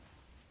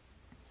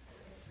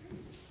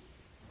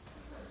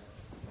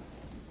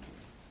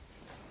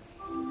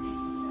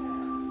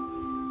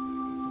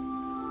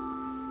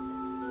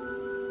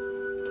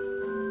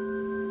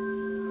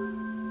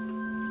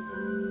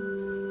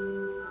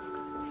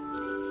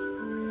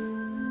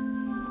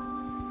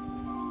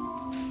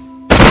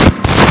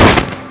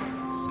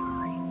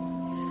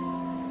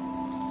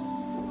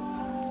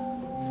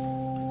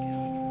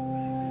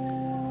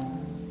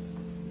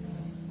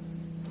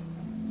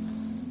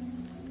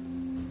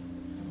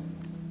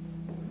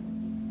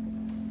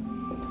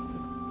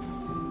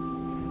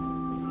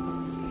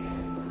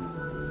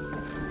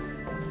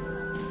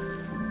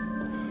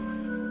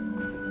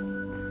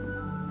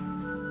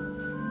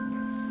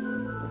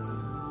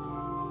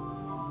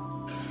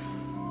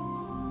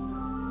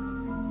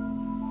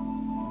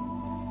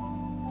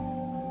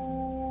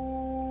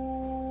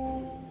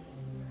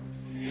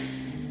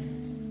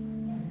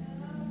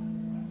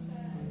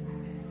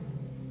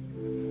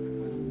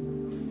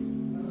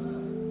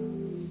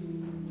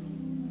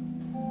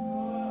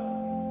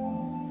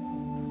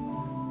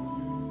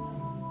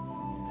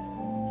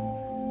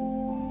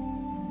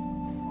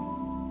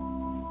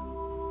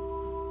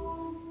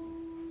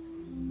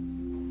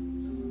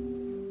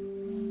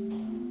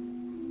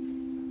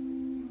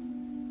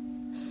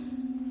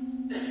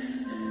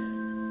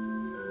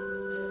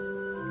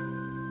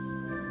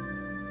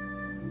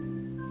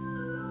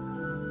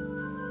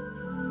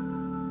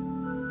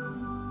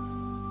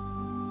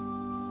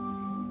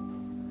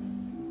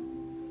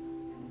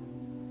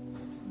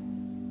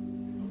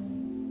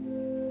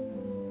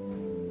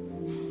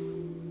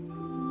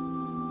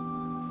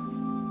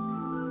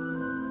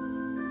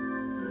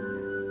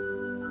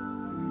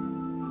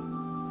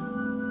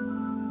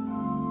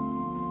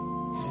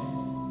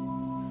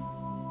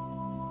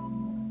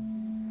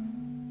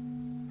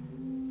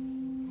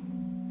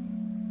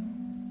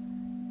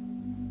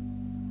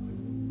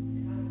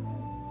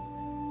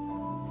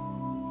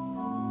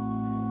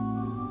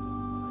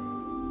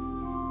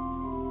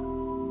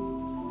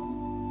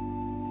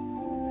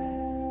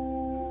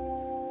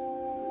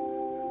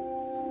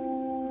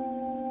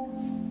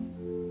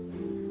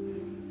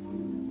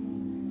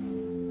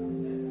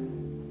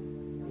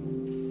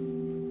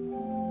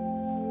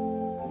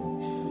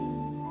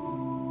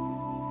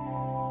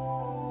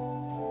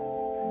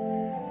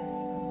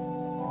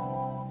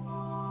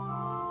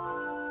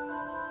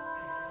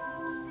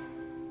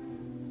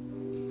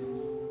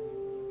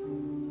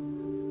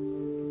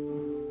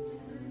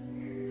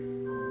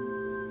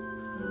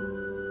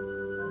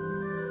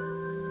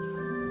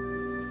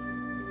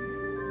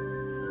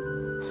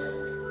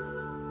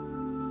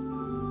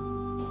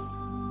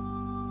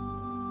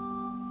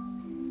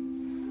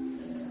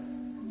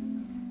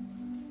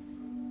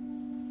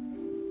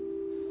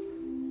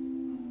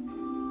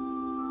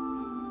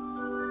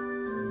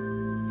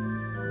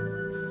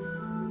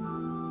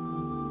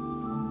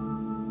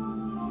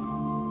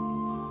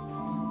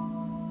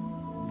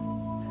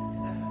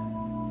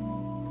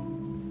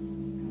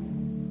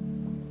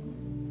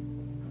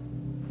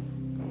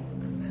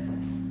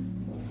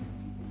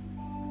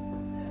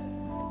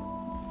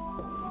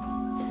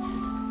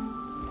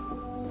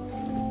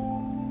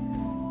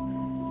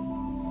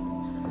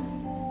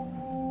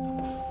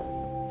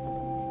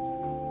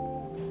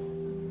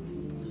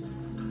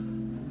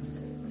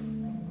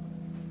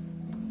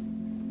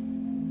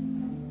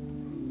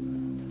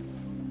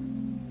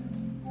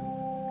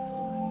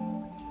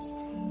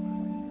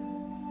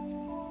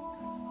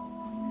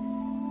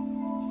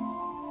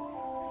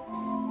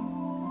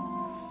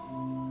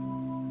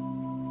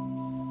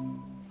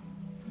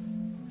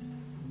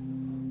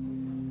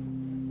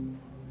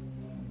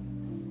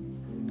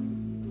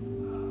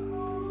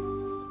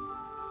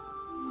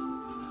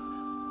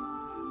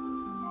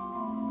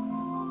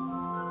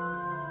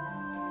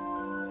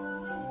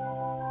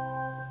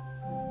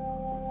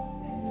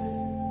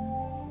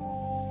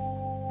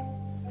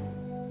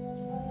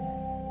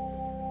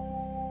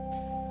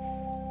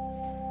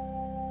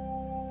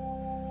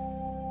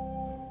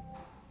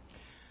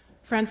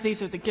 Friends,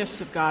 these are the gifts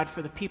of God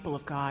for the people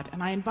of God,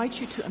 and I invite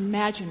you to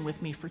imagine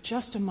with me for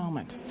just a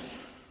moment.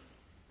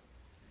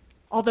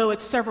 Although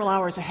it's several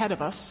hours ahead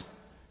of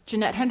us,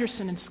 Jeanette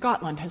Henderson in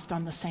Scotland has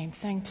done the same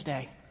thing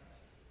today.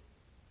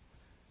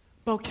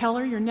 Bo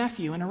Keller, your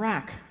nephew in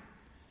Iraq,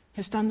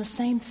 has done the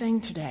same thing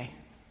today.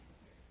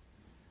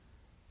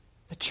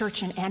 The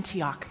church in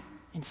Antioch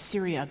in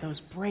Syria, those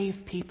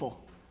brave people,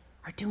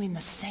 are doing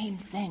the same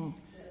thing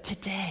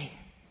today.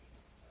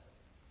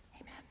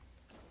 Amen.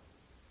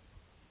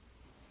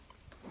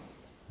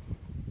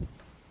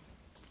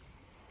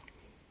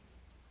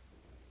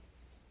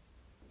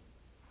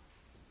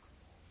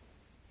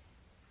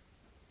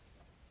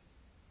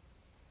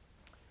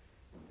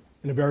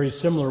 In a very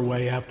similar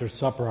way, after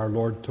supper, our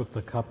Lord took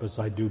the cup as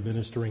I do,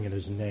 ministering in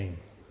his name.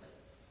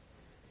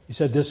 He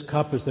said, "This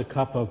cup is the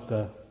cup of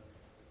the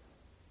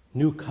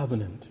new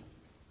covenant,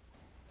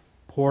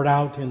 poured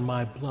out in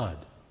my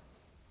blood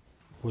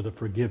for the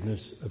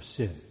forgiveness of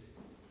sin.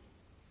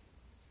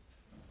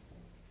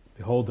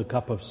 Behold the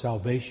cup of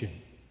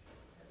salvation,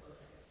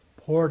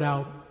 poured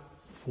out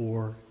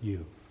for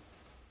you.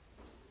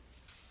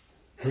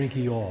 Drink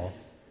ye all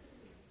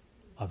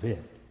of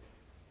it."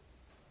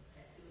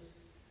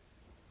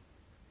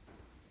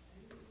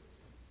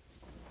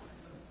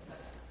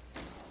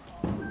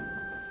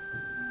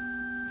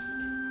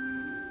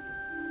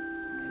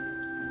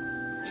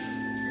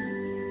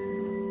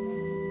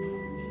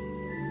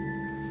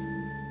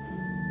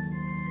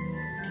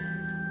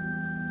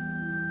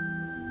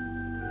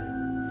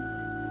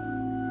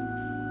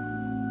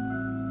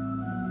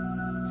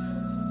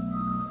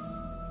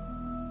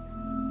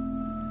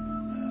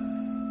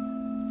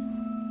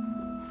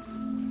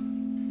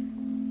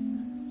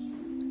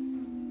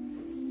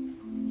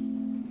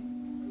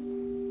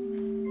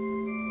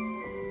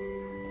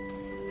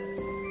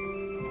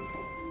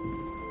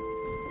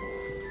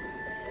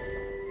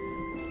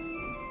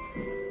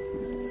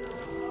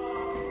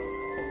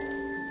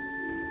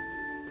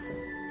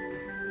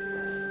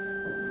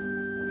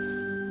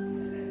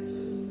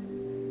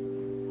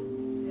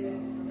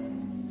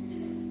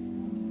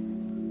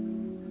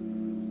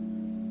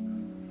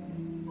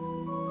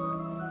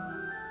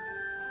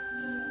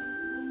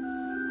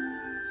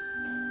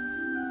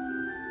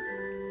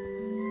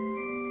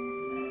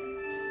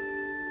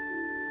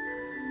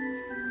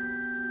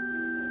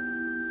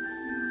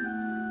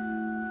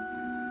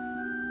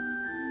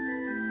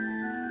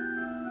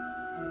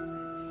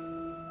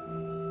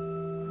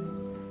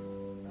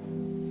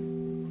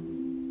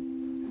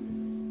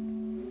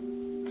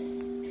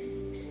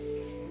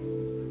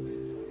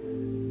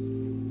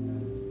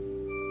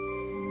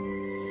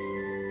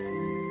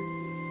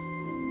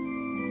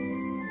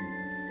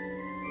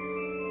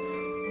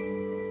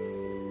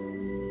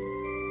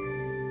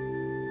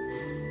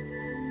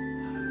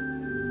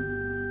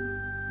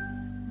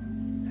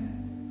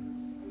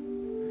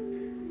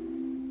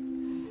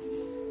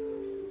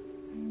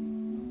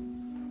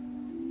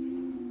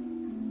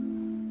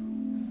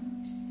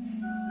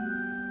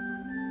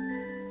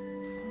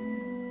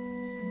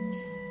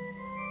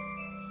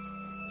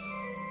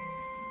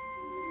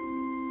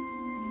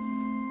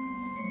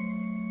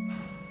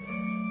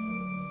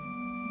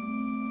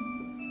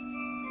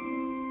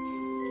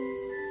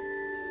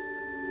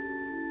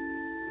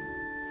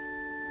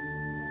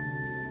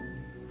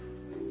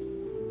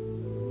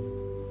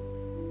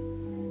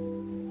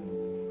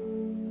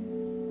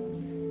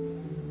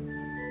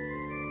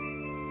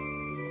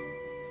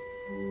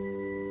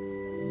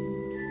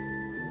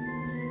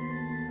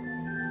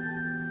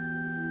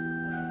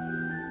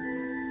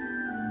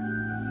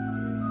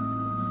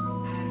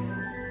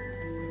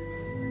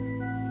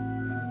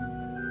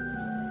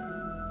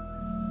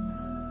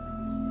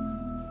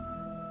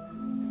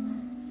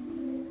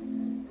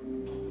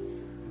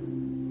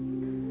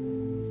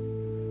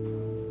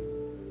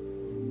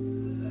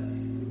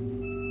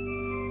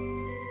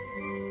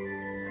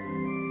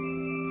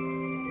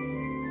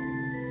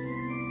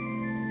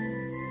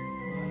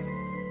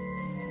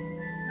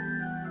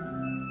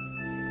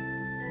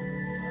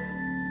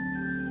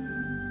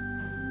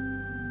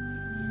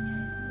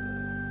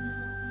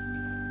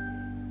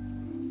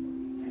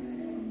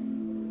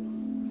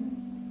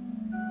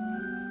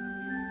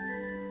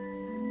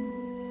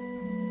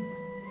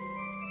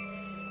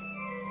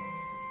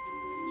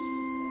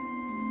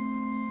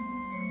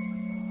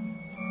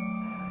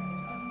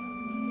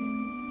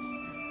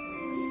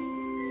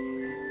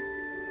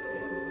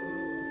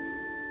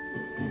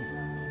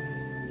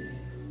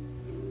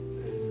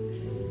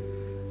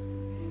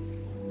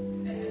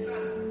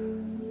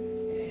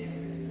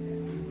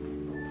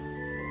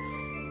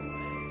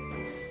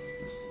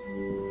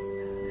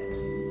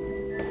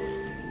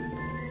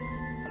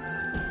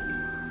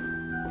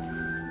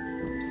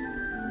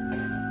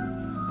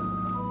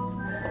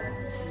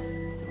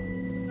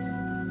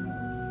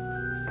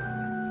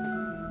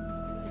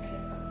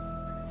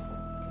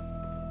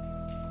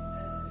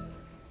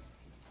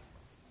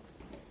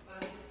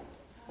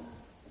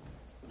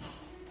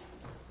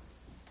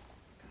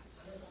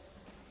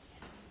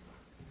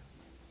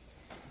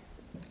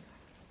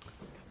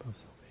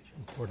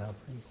 Poured out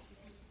for you.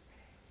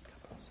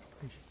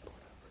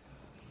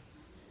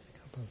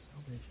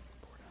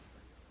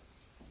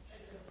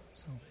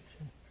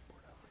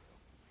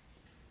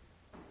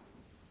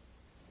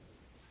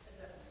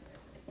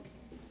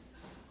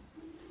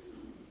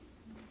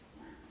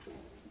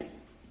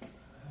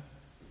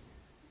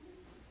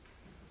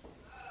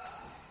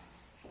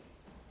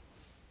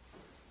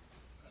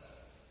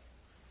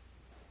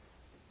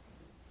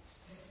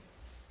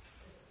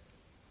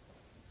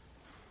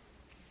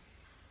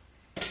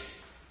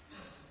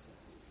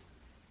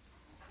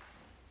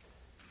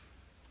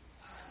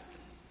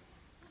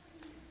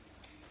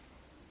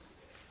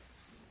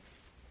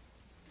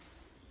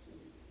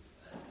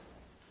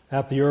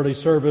 At the early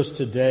service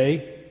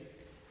today,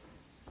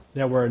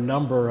 there were a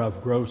number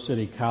of Grove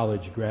City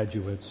College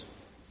graduates.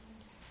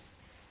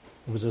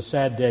 It was a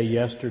sad day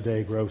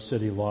yesterday. Grove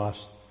City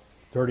lost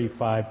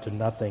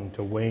 35-0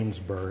 to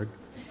Waynesburg,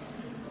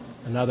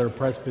 another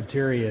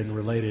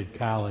Presbyterian-related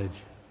college.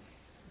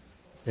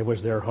 It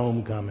was their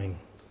homecoming.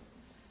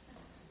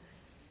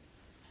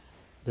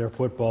 Their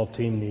football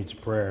team needs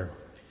prayer.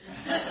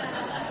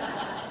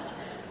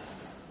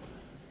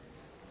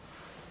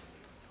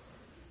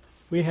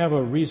 We have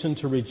a reason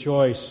to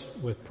rejoice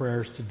with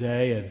prayers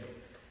today, and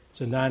it's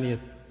the 90th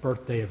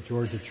birthday of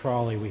Georgia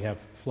Trolley. We have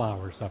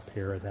flowers up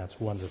here, and that's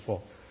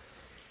wonderful.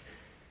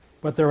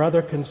 But there are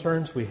other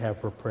concerns we have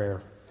for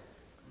prayer.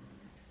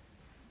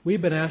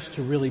 We've been asked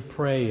to really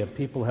pray, and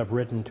people have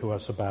written to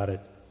us about it,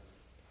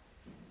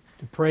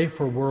 to pray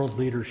for world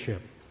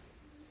leadership.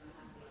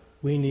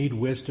 We need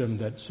wisdom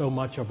that so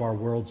much of our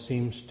world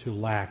seems to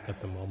lack at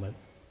the moment.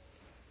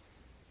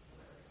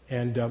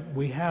 And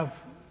we have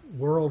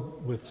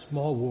world with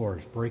small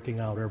wars breaking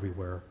out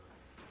everywhere,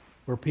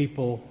 where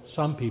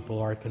some people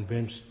are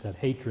convinced that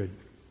hatred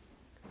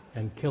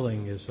and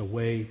killing is a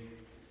way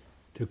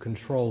to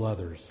control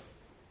others.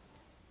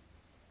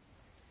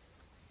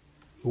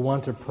 We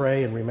want to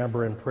pray and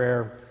remember in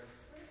prayer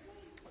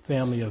the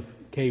family of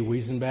Kay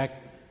Wiesenbeck.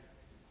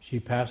 She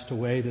passed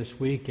away this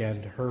week,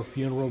 and her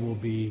funeral will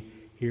be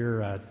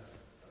here at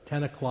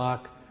 10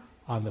 o'clock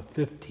on the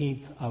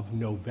 15th of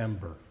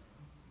November.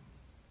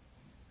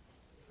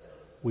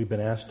 We've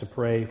been asked to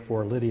pray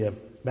for Lydia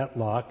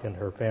Metlock and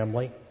her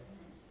family.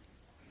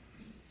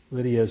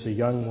 Lydia is a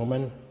young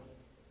woman,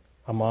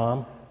 a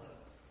mom,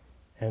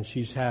 and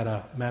she's had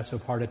a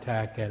massive heart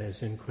attack and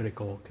is in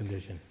critical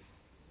condition.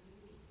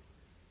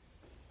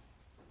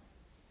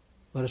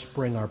 Let us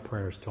bring our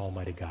prayers to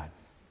Almighty God.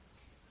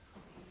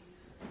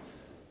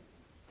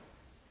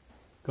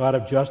 God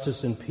of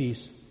justice and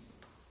peace,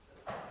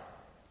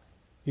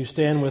 you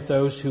stand with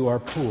those who are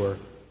poor.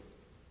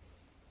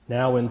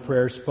 Now in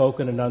prayers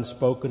spoken and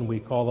unspoken, we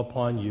call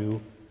upon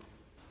you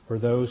for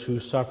those who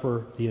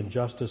suffer the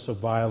injustice of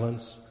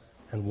violence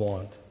and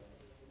want.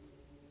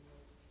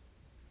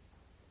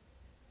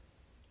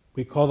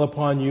 We call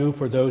upon you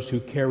for those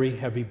who carry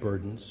heavy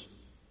burdens.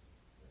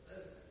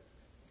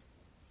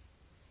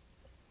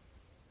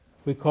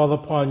 We call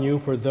upon you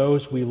for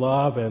those we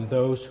love and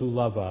those who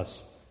love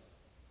us.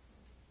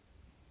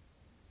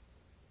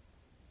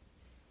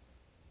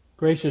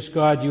 Gracious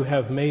God, you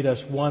have made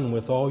us one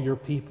with all your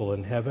people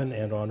in heaven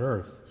and on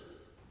earth.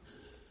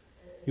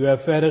 You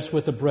have fed us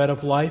with the bread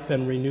of life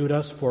and renewed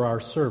us for our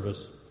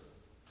service.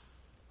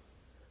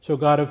 So,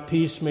 God of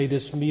peace, may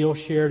this meal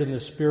shared in the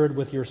Spirit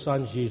with your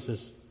Son,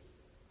 Jesus,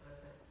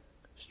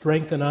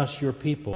 strengthen us, your people,